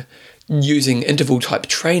time, using interval-type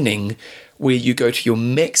training where you go to your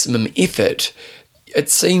maximum effort, it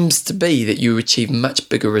seems to be that you achieve much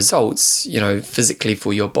bigger results, physically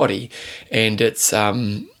for your body. And it's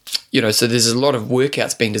so there's a lot of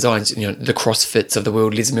workouts being designed, the CrossFits of the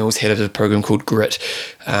world. Les Mills had a program called Grit.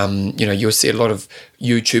 You'll see a lot of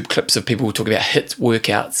YouTube clips of people talking about HIIT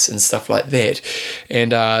workouts and stuff like that.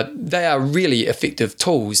 And they are really effective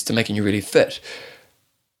tools to making you really fit.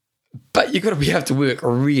 But you've got to be able to work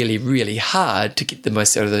really, really hard to get the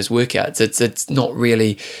most out of those workouts. It's not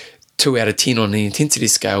really 2 out of 10 on the intensity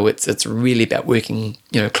scale. It's really about working,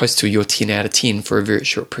 close to your 10 out of 10 for a very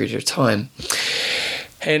short period of time.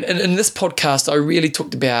 And in this podcast, I really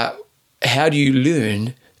talked about how do you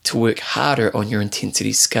learn to work harder on your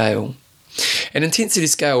intensity scale. An intensity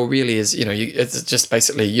scale really is, it's just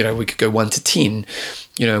basically, we could go 1 to 10,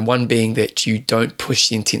 1 being that you don't push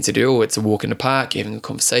the intensity at all. It's a walk in the park, you're having a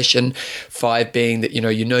conversation. 5 being that,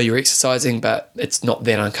 you're exercising, but it's not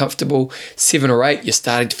that uncomfortable. 7 or 8, you're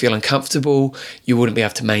starting to feel uncomfortable. You wouldn't be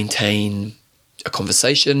able to maintain a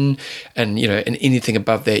conversation. And, and anything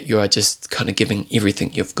above that, you are just kind of giving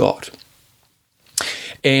everything you've got.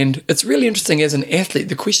 And it's really interesting as an athlete,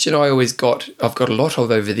 the question I've got a lot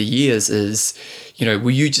of over the years is,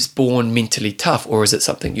 were you just born mentally tough, or is it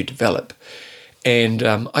something you develop? And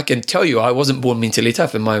I can tell you, I wasn't born mentally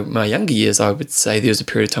tough. In my younger years, I would say there was a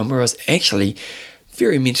period of time where I was actually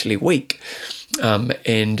very mentally weak.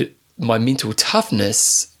 And my mental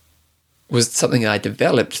toughness was something I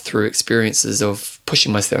developed through experiences of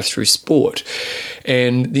pushing myself through sport.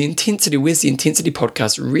 And Where's the Intensity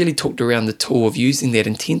podcast really talked around the tool of using that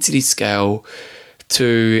intensity scale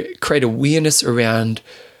to create awareness around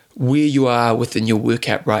where you are within your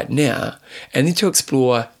workout right now, and then to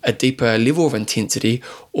explore a deeper level of intensity,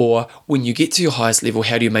 or when you get to your highest level,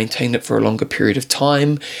 how do you maintain it for a longer period of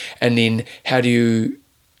time? And then how do you,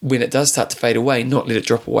 when it does start to fade away, not let it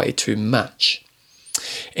drop away too much?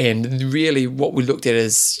 And really what we looked at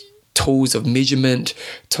is tools of measurement,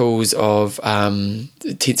 tools of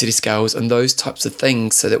intensity scales, and those types of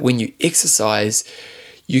things, so that when you exercise,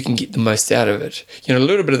 you can get the most out of it. A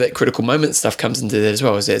little bit of that critical moment stuff comes into that as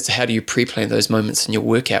well. Is how do you pre-plan those moments in your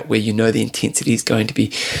workout where the intensity is going to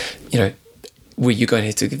be, where you're going to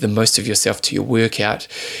have to give the most of yourself to your workout.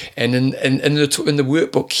 And in the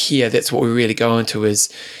workbook here, that's what we really go into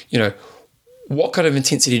is, what kind of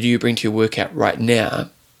intensity do you bring to your workout right now?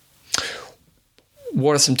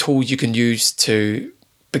 What are some tools you can use to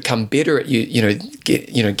become better at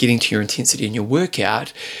getting to your intensity in your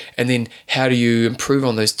workout? And then how do you improve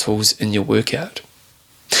on those tools in your workout?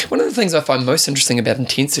 One of the things I find most interesting about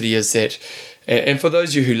intensity is that, and for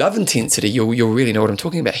those of you who love intensity, you'll really know what I'm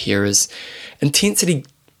talking about here, is intensity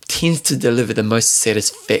tends to deliver the most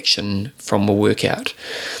satisfaction from a workout.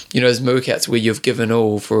 Those workouts where you've given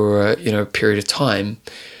all for a period of time,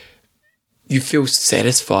 you feel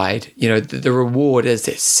satisfied. The reward is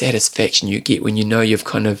that satisfaction you get when you've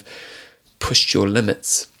kind of pushed your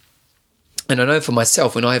limits. And I know for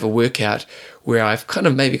myself, when I have a workout where I've kind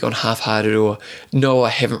of maybe gone half-hearted, or no, I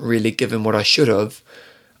haven't really given what I should have,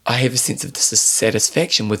 I have a sense of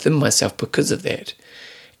dissatisfaction within myself because of that.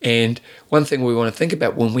 And one thing we want to think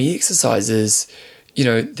about when we exercise is,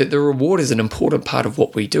 that the reward is an important part of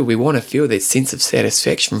what we do. We want to feel that sense of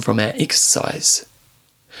satisfaction from our exercise.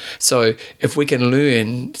 So if we can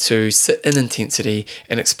learn to sit in intensity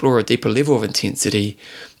and explore a deeper level of intensity,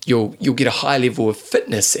 you'll get a high level of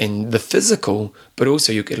fitness and the physical, but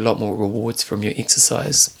also you'll get a lot more rewards from your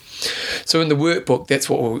exercise. So in the workbook, that's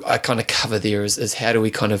what I kind of cover there is how do we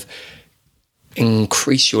kind of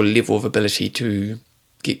increase your level of ability to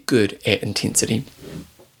get good at intensity.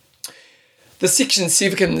 The section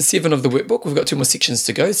 7 of the workbook, we've got 2 more sections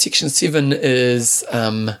to go. Section 7 is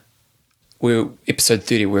episode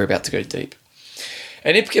 30, we're about to go deep.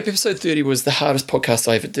 And episode 30 was the hardest podcast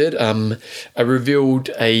I ever did. I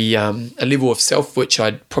revealed a level of self which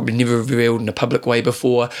I'd probably never revealed in a public way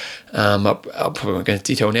before. I'll probably won't go into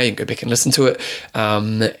detail now, you can go back and listen to it.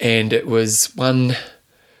 And it was one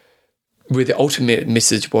where the ultimate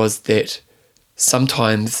message was that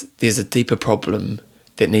sometimes there's a deeper problem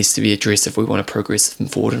that needs to be addressed if we want to progress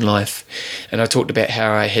forward in life. And I talked about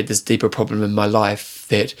how I had this deeper problem in my life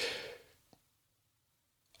that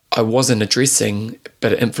I wasn't addressing,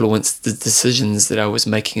 but it influenced the decisions that I was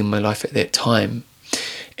making in my life at that time.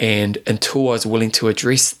 And until I was willing to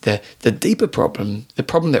address the deeper problem, the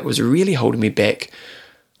problem that was really holding me back,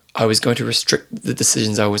 I was going to restrict the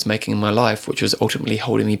decisions I was making in my life, which was ultimately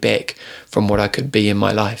holding me back from what I could be in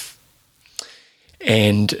my life.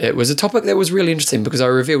 And it was a topic that was really interesting because I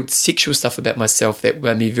revealed sexual stuff about myself that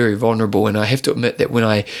made me very vulnerable. And I have to admit that when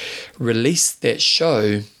I released that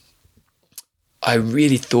show, I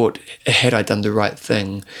really thought, had I done the right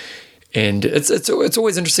thing? And it's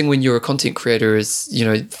always interesting when you're a content creator, is,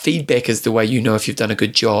 feedback is the way you know if you've done a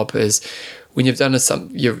good job, is when you've done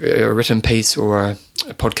a written piece or a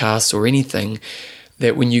podcast or anything,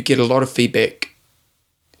 that when you get a lot of feedback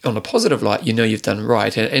on a positive light, you've done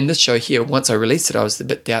right. And this show here, once I released it, I was a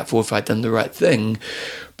bit doubtful if I'd done the right thing.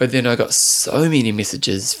 But then I got so many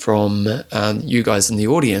messages from you guys in the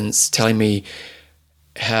audience telling me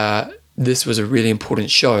how this was a really important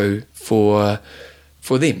show for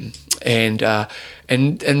them. And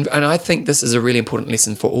I think this is a really important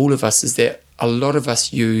lesson for all of us, is that a lot of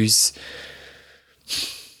us use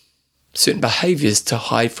certain behaviors to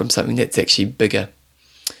hide from something that's actually bigger.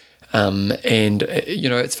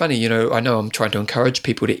 It's funny, I know I'm trying to encourage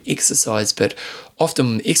people to exercise, but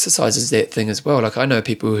often exercise is that thing as well. Like I know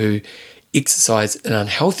people who exercise in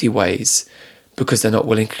unhealthy ways because they're not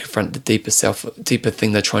willing to confront the deeper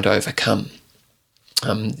thing they're trying to overcome.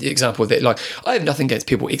 The example of that, like, I have nothing against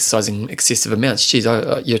people exercising excessive amounts. Geez,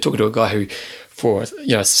 you're talking to a guy who, for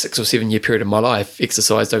a 6 or 7 year period of my life,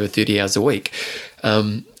 exercised over 30 hours a week.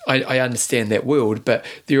 I understand that world, but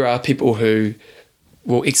there are people who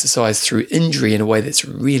will exercise through injury in a way that's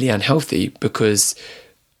really unhealthy because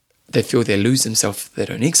they feel they lose themselves if they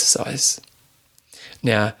don't exercise.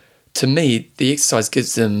 Now, to me, the exercise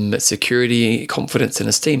gives them security, confidence, and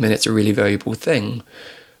esteem, and it's a really valuable thing.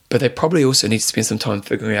 But they probably also need to spend some time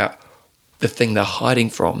figuring out the thing they're hiding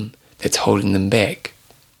from that's holding them back.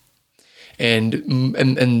 And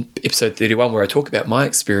in episode 31, where I talk about my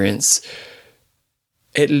experience,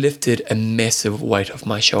 it lifted a massive weight off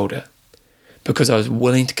my shoulder because I was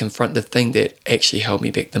willing to confront the thing that actually held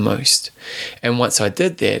me back the most. And once I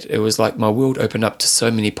did that, it was like my world opened up to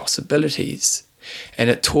so many possibilities. And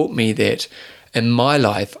it taught me that in my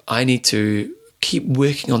life, I need to keep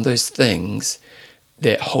working on those things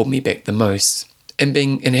that hold me back the most.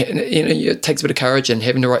 It takes a bit of courage and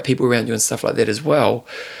having the right people around you and stuff like that as well.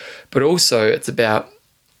 But also it's about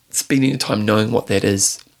spending the time knowing what that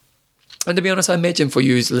is. And to be honest, I imagine for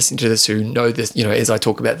you listening to this who know this, as I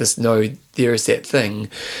talk about this, know there is that thing.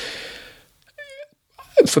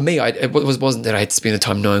 For me, it wasn't that I had to spend the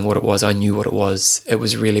time knowing what it was. I knew what it was. It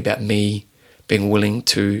was really about me being willing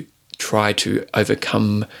to try to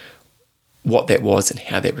overcome what that was and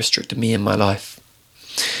how that restricted me in my life.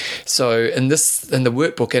 So in the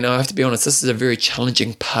workbook, and I have to be honest, this is a very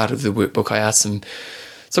challenging part of the workbook. I asked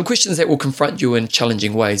some questions that will confront you in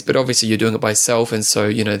challenging ways, but obviously you're doing it by yourself, and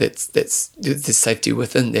so there's safety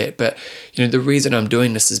within that. But the reason I'm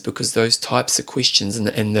doing this is because those types of questions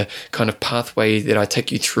and the kind of pathway that I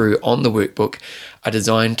take you through on the workbook are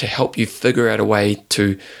designed to help you figure out a way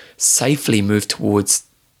to safely move towards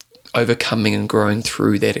overcoming and growing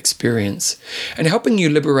through that experience, and helping you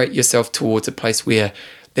liberate yourself towards a place where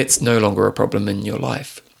that's no longer a problem in your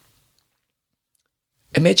life.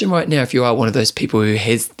 Imagine right now if you are one of those people who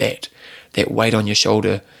has that weight on your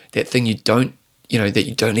shoulder, that thing you don't let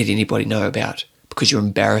anybody know about because you're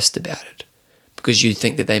embarrassed about it, because you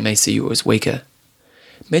think that they may see you as weaker.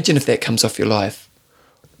 Imagine if that comes off your life.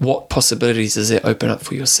 What possibilities does that open up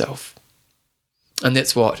for yourself? And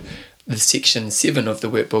that's what the section 7 of the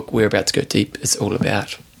workbook, We're About to Go Deep, is all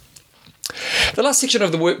about. The last section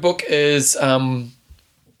of the workbook is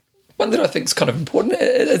one that I think is kind of important.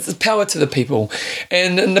 It's the Power to the People.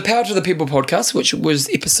 And in the Power to the People podcast, which was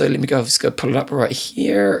episode, let me go, I've just got to pull it up right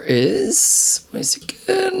here, where's it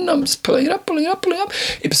again? I'm just pulling it up.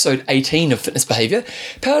 Episode 18 of Fitness Behavior.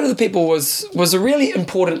 Power to the People was a really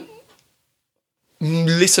important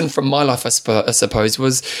lesson from my life, I suppose,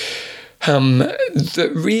 was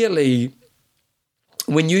that really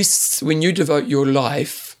when you devote your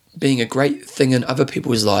life being a great thing in other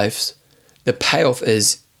people's lives, the payoff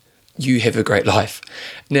is you have a great life.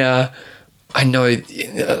 Now, I know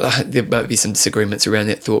there might be some disagreements around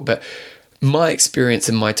that thought, but my experience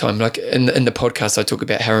in my time, like in the podcast, I talk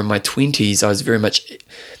about how in my 20s I was very much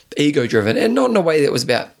ego-driven, and not in a way that was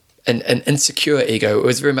about an insecure ego. It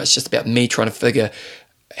was very much just about me trying to figure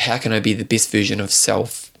how can I be the best version of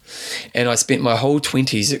self. And I spent my whole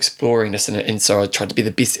 20s exploring this, and so I tried to be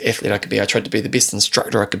the best athlete I could be. I tried to be the best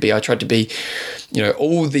instructor I could be. I tried to be,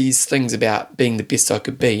 all these things about being the best I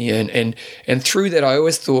could be. And through that, I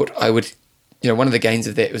always thought I would, one of the gains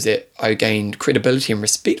of that was that I gained credibility and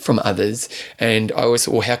respect from others. And I always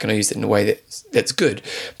thought, well, how can I use it in a way that's good?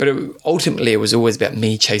 But ultimately, it was always about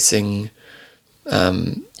me chasing,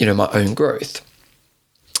 my own growth.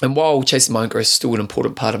 And while chasing my own growth is still an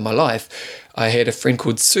important part of my life, I had a friend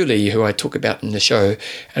called Suli who I talk about in the show,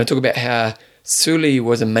 and I talk about how Suli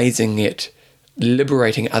was amazing at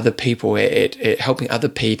liberating other people, at helping other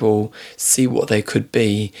people see what they could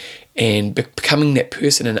be, and becoming that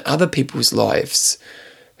person in other people's lives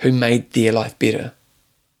who made their life better.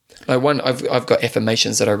 Like I've got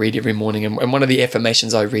affirmations that I read every morning, and one of the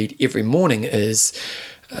affirmations I read every morning is,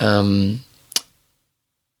 when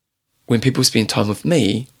people spend time with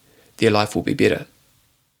me, their life will be better.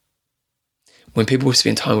 When people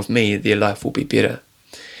spend time with me, their life will be better.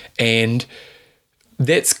 And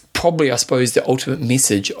that's probably, I suppose, the ultimate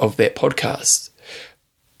message of that podcast.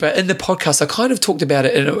 But in the podcast, I kind of talked about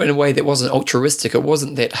it in a way that wasn't altruistic. It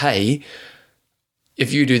wasn't that, hey,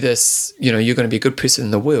 if you do this, you're going to be a good person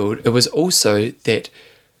in the world. It was also that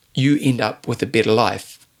you end up with a better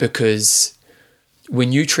life, because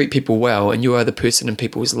when you treat people well and you are the person in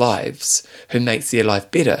people's lives who makes their life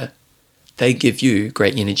better, they give you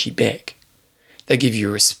great energy back. They give you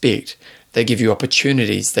respect. They give you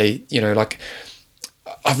opportunities. They, like,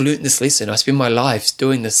 I've learned this lesson. I spend my life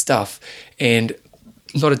doing this stuff, and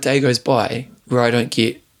not a day goes by where I don't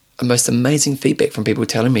get the most amazing feedback from people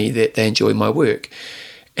telling me that they enjoy my work.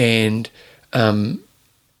 And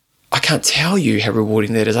I can't tell you how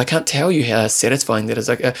rewarding that is. I can't tell you how satisfying that is.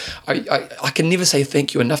 I can never say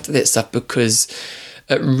thank you enough to that stuff, because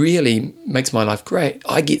it really makes my life great.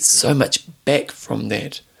 I get so much back from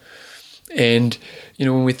that. And,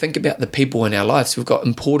 when we think about the people in our lives, we've got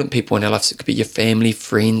important people in our lives. It could be your family,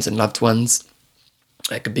 friends, and loved ones.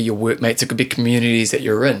 It could be your workmates. It could be communities that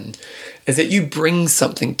you're in. Is that you bring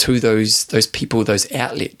something to those people, those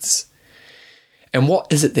outlets. And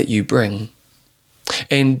what is it that you bring?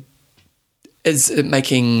 And is it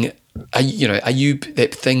making, are you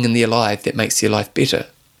that thing in their life that makes their life better?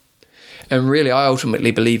 And really, I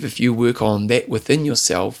ultimately believe if you work on that within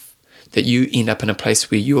yourself, that you end up in a place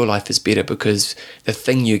where your life is better, because the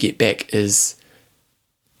thing you get back is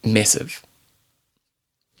massive.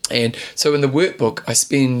 And so in the workbook, I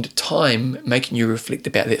spend time making you reflect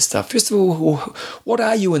about that stuff. First of all, what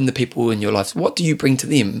are you in the people in your life? What do you bring to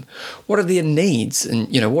them? What are their needs? And,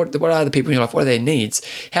 what are the people in your life? What are their needs?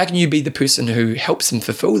 How can you be the person who helps them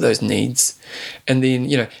fulfill those needs? And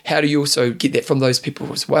then, how do you also get that from those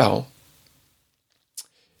people as well?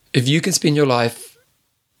 If you can spend your life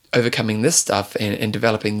overcoming this stuff and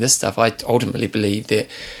developing this stuff, I ultimately believe that,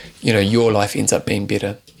 your life ends up being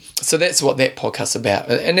better. So that's what that podcast's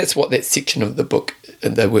about, and that's what that section of the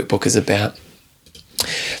workbook is about.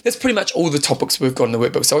 That's pretty much all the topics we've got in the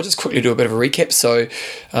workbook. So I'll just quickly do a bit of a recap. So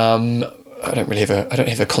I don't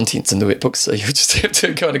have a contents in the workbook, so you just have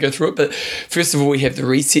to kind of go through it. But first of all, we have the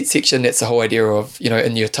reset section. That's the whole idea of,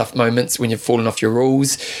 in your tough moments when you've fallen off your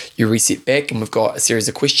rules, you reset back, and we've got a series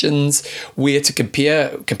of questions where to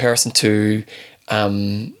comparison to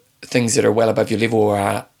things that are well above your level or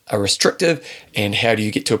are restrictive, and how do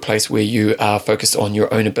you get to a place where you are focused on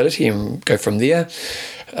your own ability and go from there.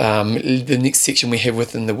 The next section we have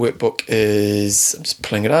within the workbook is, I'm just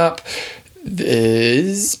pulling it up,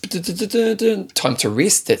 is time to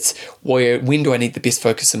rest. That's when do I need the best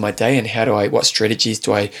focus in my day, and what strategies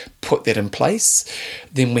do I put that in place?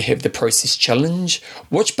 Then we have the process challenge.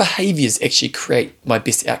 Which behaviors actually create my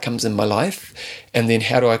best outcomes in my life? And then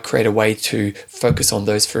how do I create a way to focus on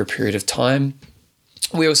those for a period of time?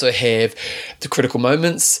 We also have the critical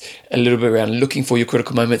moments, a little bit around looking for your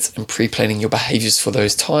critical moments and pre-planning your behaviors for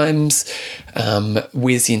those times.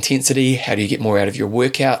 Where's the intensity? How do you get more out of your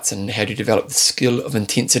workouts, and how do you develop the skill of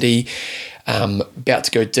intensity? About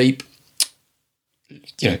to go deep,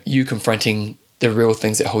 you confronting the real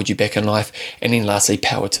things that hold you back in life. And then lastly,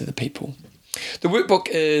 power to the people. The workbook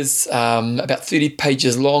is about 30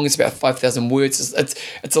 pages long. It's about 5,000 words.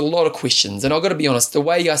 It's a lot of questions. And I've got to be honest, the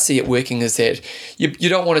way I see it working is that you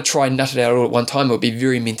don't want to try and nut it out all at one time. It would be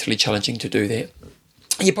very mentally challenging to do that.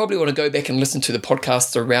 You probably want to go back and listen to the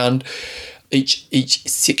podcasts around each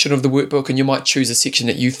section of the workbook, and you might choose a section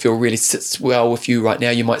that you feel really sits well with you right now.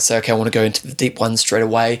 You might say, okay, I want to go into the deep ones straight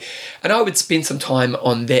away. And I would spend some time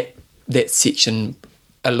on that section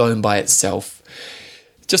alone by itself.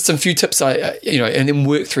 Just some few tips, and then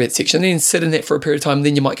work through that section, and then sit in that for a period of time.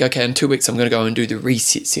 Then you might go, okay, in 2 weeks, I'm going to go and do the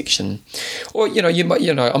reset section. Or, you might,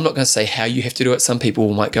 I'm not going to say how you have to do it. Some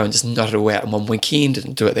people might go and just nut it all out in one weekend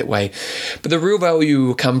and do it that way. But the real value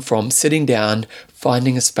will come from sitting down,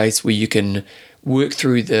 finding a space where you can work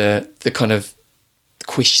through the kind of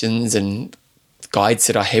questions and guides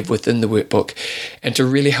that I have within the workbook, and to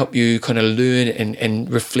really help you kind of learn and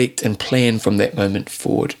reflect and plan from that moment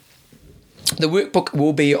forward. The workbook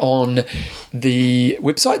will be on the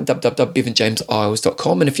website,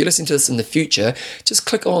 www.bevanjameseyles.com. And if you're listening to this in the future, just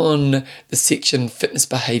click on the section Fitness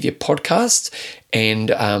Behavior Podcast and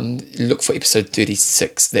look for episode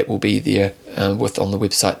 36. That will be there on the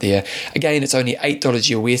website there. Again, it's only $8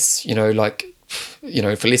 US,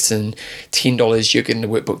 for less than $10, you get the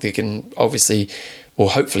workbook that can obviously or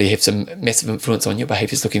hopefully have some massive influence on your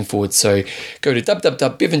behaviours looking forward. So go to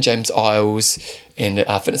www.bevanjameseyles and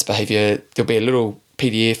Fitness Behaviour. There'll be a little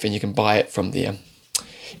PDF and you can buy it from there.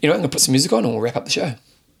 I'm going to put some music on and we'll wrap up the show.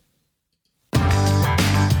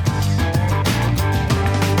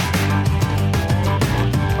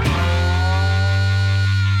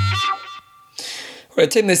 All right,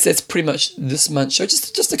 team, that's pretty much this month's show.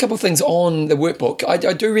 Just a couple of things on the workbook. I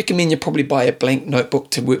do recommend you probably buy a blank notebook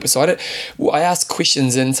to work beside it. Well, I ask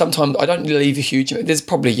questions and sometimes I don't leave a huge... There's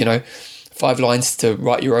probably, 5 lines to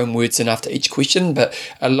write your own words in after each question, but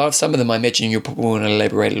some of them I imagine you'll probably want to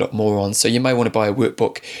elaborate a lot more on. So you may want to buy a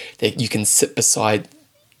workbook that you can sit beside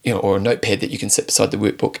or a notepad that you can sit beside the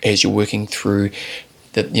workbook as you're working through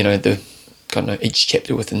each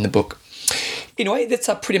chapter within the book. Anyway, that's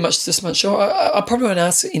pretty much this month's show. I probably won't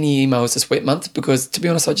ask any emails this month because, to be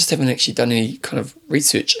honest, I just haven't actually done any kind of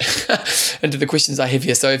research into the questions I have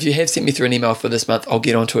here. So if you have sent me through an email for this month, I'll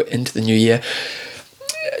get onto it into the new year.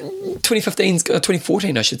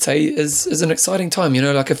 2014, I should say, is an exciting time.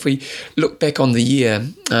 Like if we look back on the year,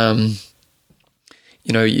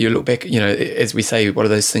 you look back, as we say, what are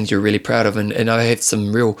those things you're really proud of? And I had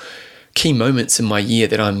some real key moments in my year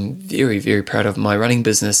that I'm very, very proud of. My running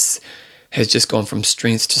business has just gone from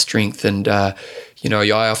strength to strength. And, I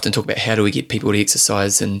often talk about how do we get people to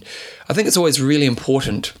exercise. And I think it's always really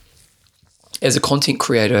important as a content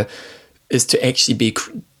creator is to actually be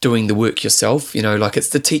doing the work yourself. Like it's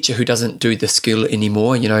the teacher who doesn't do the skill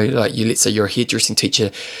anymore. Let's say you're a hairdressing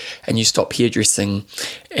teacher and you stop hairdressing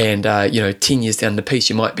and, 10 years down the piece,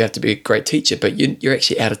 you might be able to be a great teacher, but you're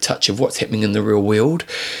actually out of touch of what's happening in the real world.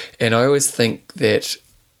 And I always think that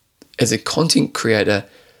as a content creator,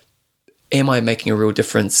 am I making a real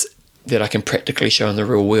difference that I can practically show in the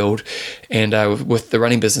real world? And with the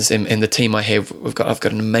running business and the team I have, I've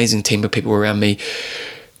got an amazing team of people around me.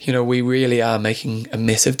 We really are making a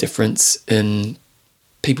massive difference in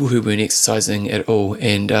people who weren't exercising at all.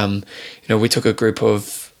 And, we took a group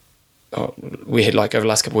of, we had over the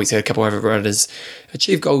last couple of weeks, had a couple of runners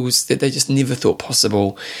achieve goals that they just never thought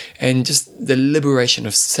possible. And just the liberation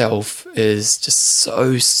of self is just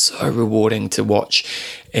so, so rewarding to watch.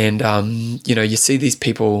 And, you see these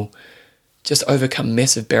people just overcome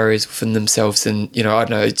massive barriers within themselves. And, I don't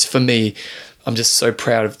know, it's for me, I'm just so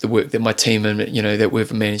proud of the work that my team and, that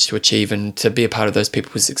we've managed to achieve, and to be a part of those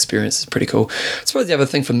people's experience is pretty cool. I suppose the other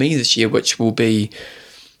thing for me this year, which will be,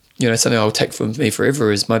 something I'll take from me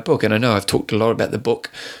forever, is my book. And I know I've talked a lot about the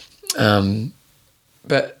book,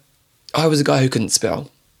 but I was a guy who couldn't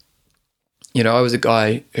spell. I was a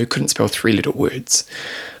guy who couldn't spell 3-letter words.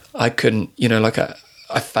 I couldn't,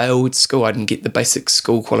 I failed school. I didn't get the basic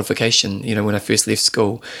school qualification, when I first left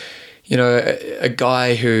school. A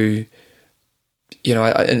guy who,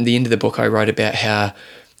 in the end of the book, I write about how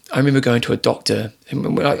I remember going to a doctor,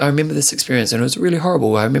 and I remember this experience, and it was really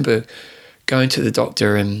horrible. I remember going to the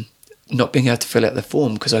doctor and not being able to fill out the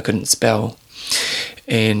form because I couldn't spell,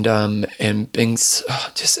 and being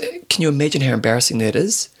just. Can you imagine how embarrassing that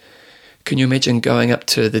is? Can you imagine going up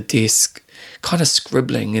to the desk, kind of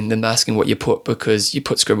scribbling, and then asking what you put, because you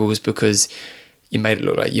put scribbles because you made it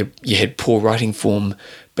look like you had poor writing form,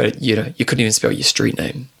 but you couldn't even spell your street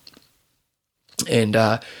name. And,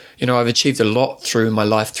 I've achieved a lot through my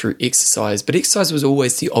life through exercise, but exercise was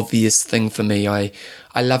always the obvious thing for me. I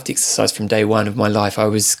loved exercise from day one of my life. I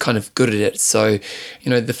was kind of good at it. So,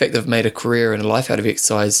 the fact that I've made a career and a life out of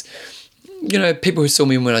exercise, people who saw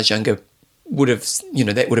me when I was younger would have,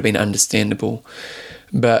 that would have been understandable.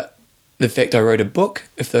 But the fact I wrote a book,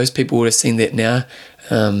 if those people would have seen that now,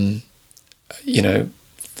 I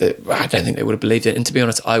don't think they would have believed it. And to be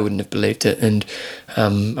honest, I wouldn't have believed it. And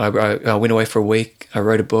I went away for a week. I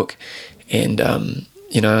wrote a book, and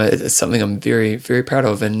it's something I'm very, very proud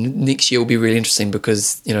of. And next year will be really interesting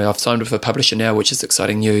because I've signed with a publisher now, which is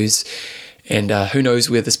exciting news. And who knows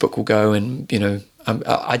where this book will go? And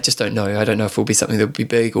I just don't know. I don't know if it will be something that will be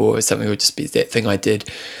big or something that will just be that thing I did.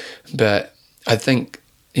 But I think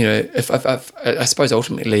I suppose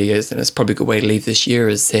ultimately is, and it's probably a good way to leave this year,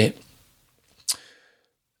 is that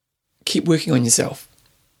keep working on yourself.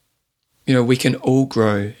 We can all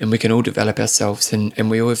grow and we can all develop ourselves, and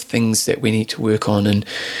we all have things that we need to work on. And,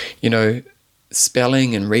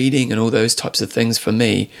 spelling and reading and all those types of things, for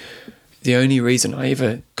me, the only reason I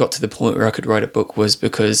ever got to the point where I could write a book was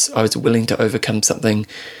because I was willing to overcome something,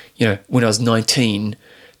 when I was 19,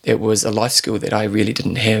 that was a life skill that I really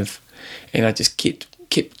didn't have. And I just kept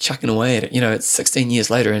chucking away at it. It's 16 years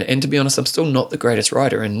later. And to be honest, I'm still not the greatest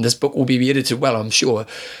writer, and this book will be edited well, I'm sure.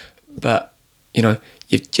 But,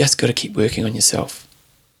 you've just got to keep working on yourself.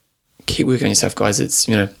 Keep working on yourself, guys. It's,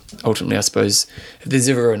 ultimately, I suppose, if there's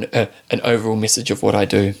ever an overall message of what I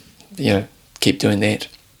do, keep doing that.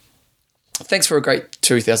 Thanks for a great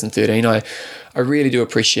 2013. I really do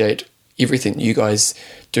appreciate everything you guys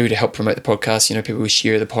do to help promote the podcast. People who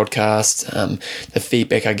share the podcast, the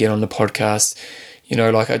feedback I get on the podcast.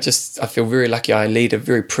 I feel very lucky. I lead a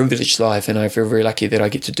very privileged life, and I feel very lucky that I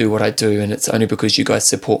get to do what I do, and it's only because you guys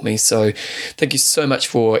support me. So thank you so much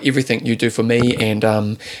for everything you do for me, and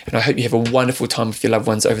I hope you have a wonderful time with your loved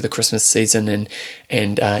ones over the Christmas season,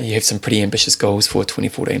 and you have some pretty ambitious goals for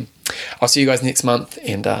 2014. I'll see you guys next month,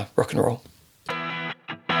 and rock and roll.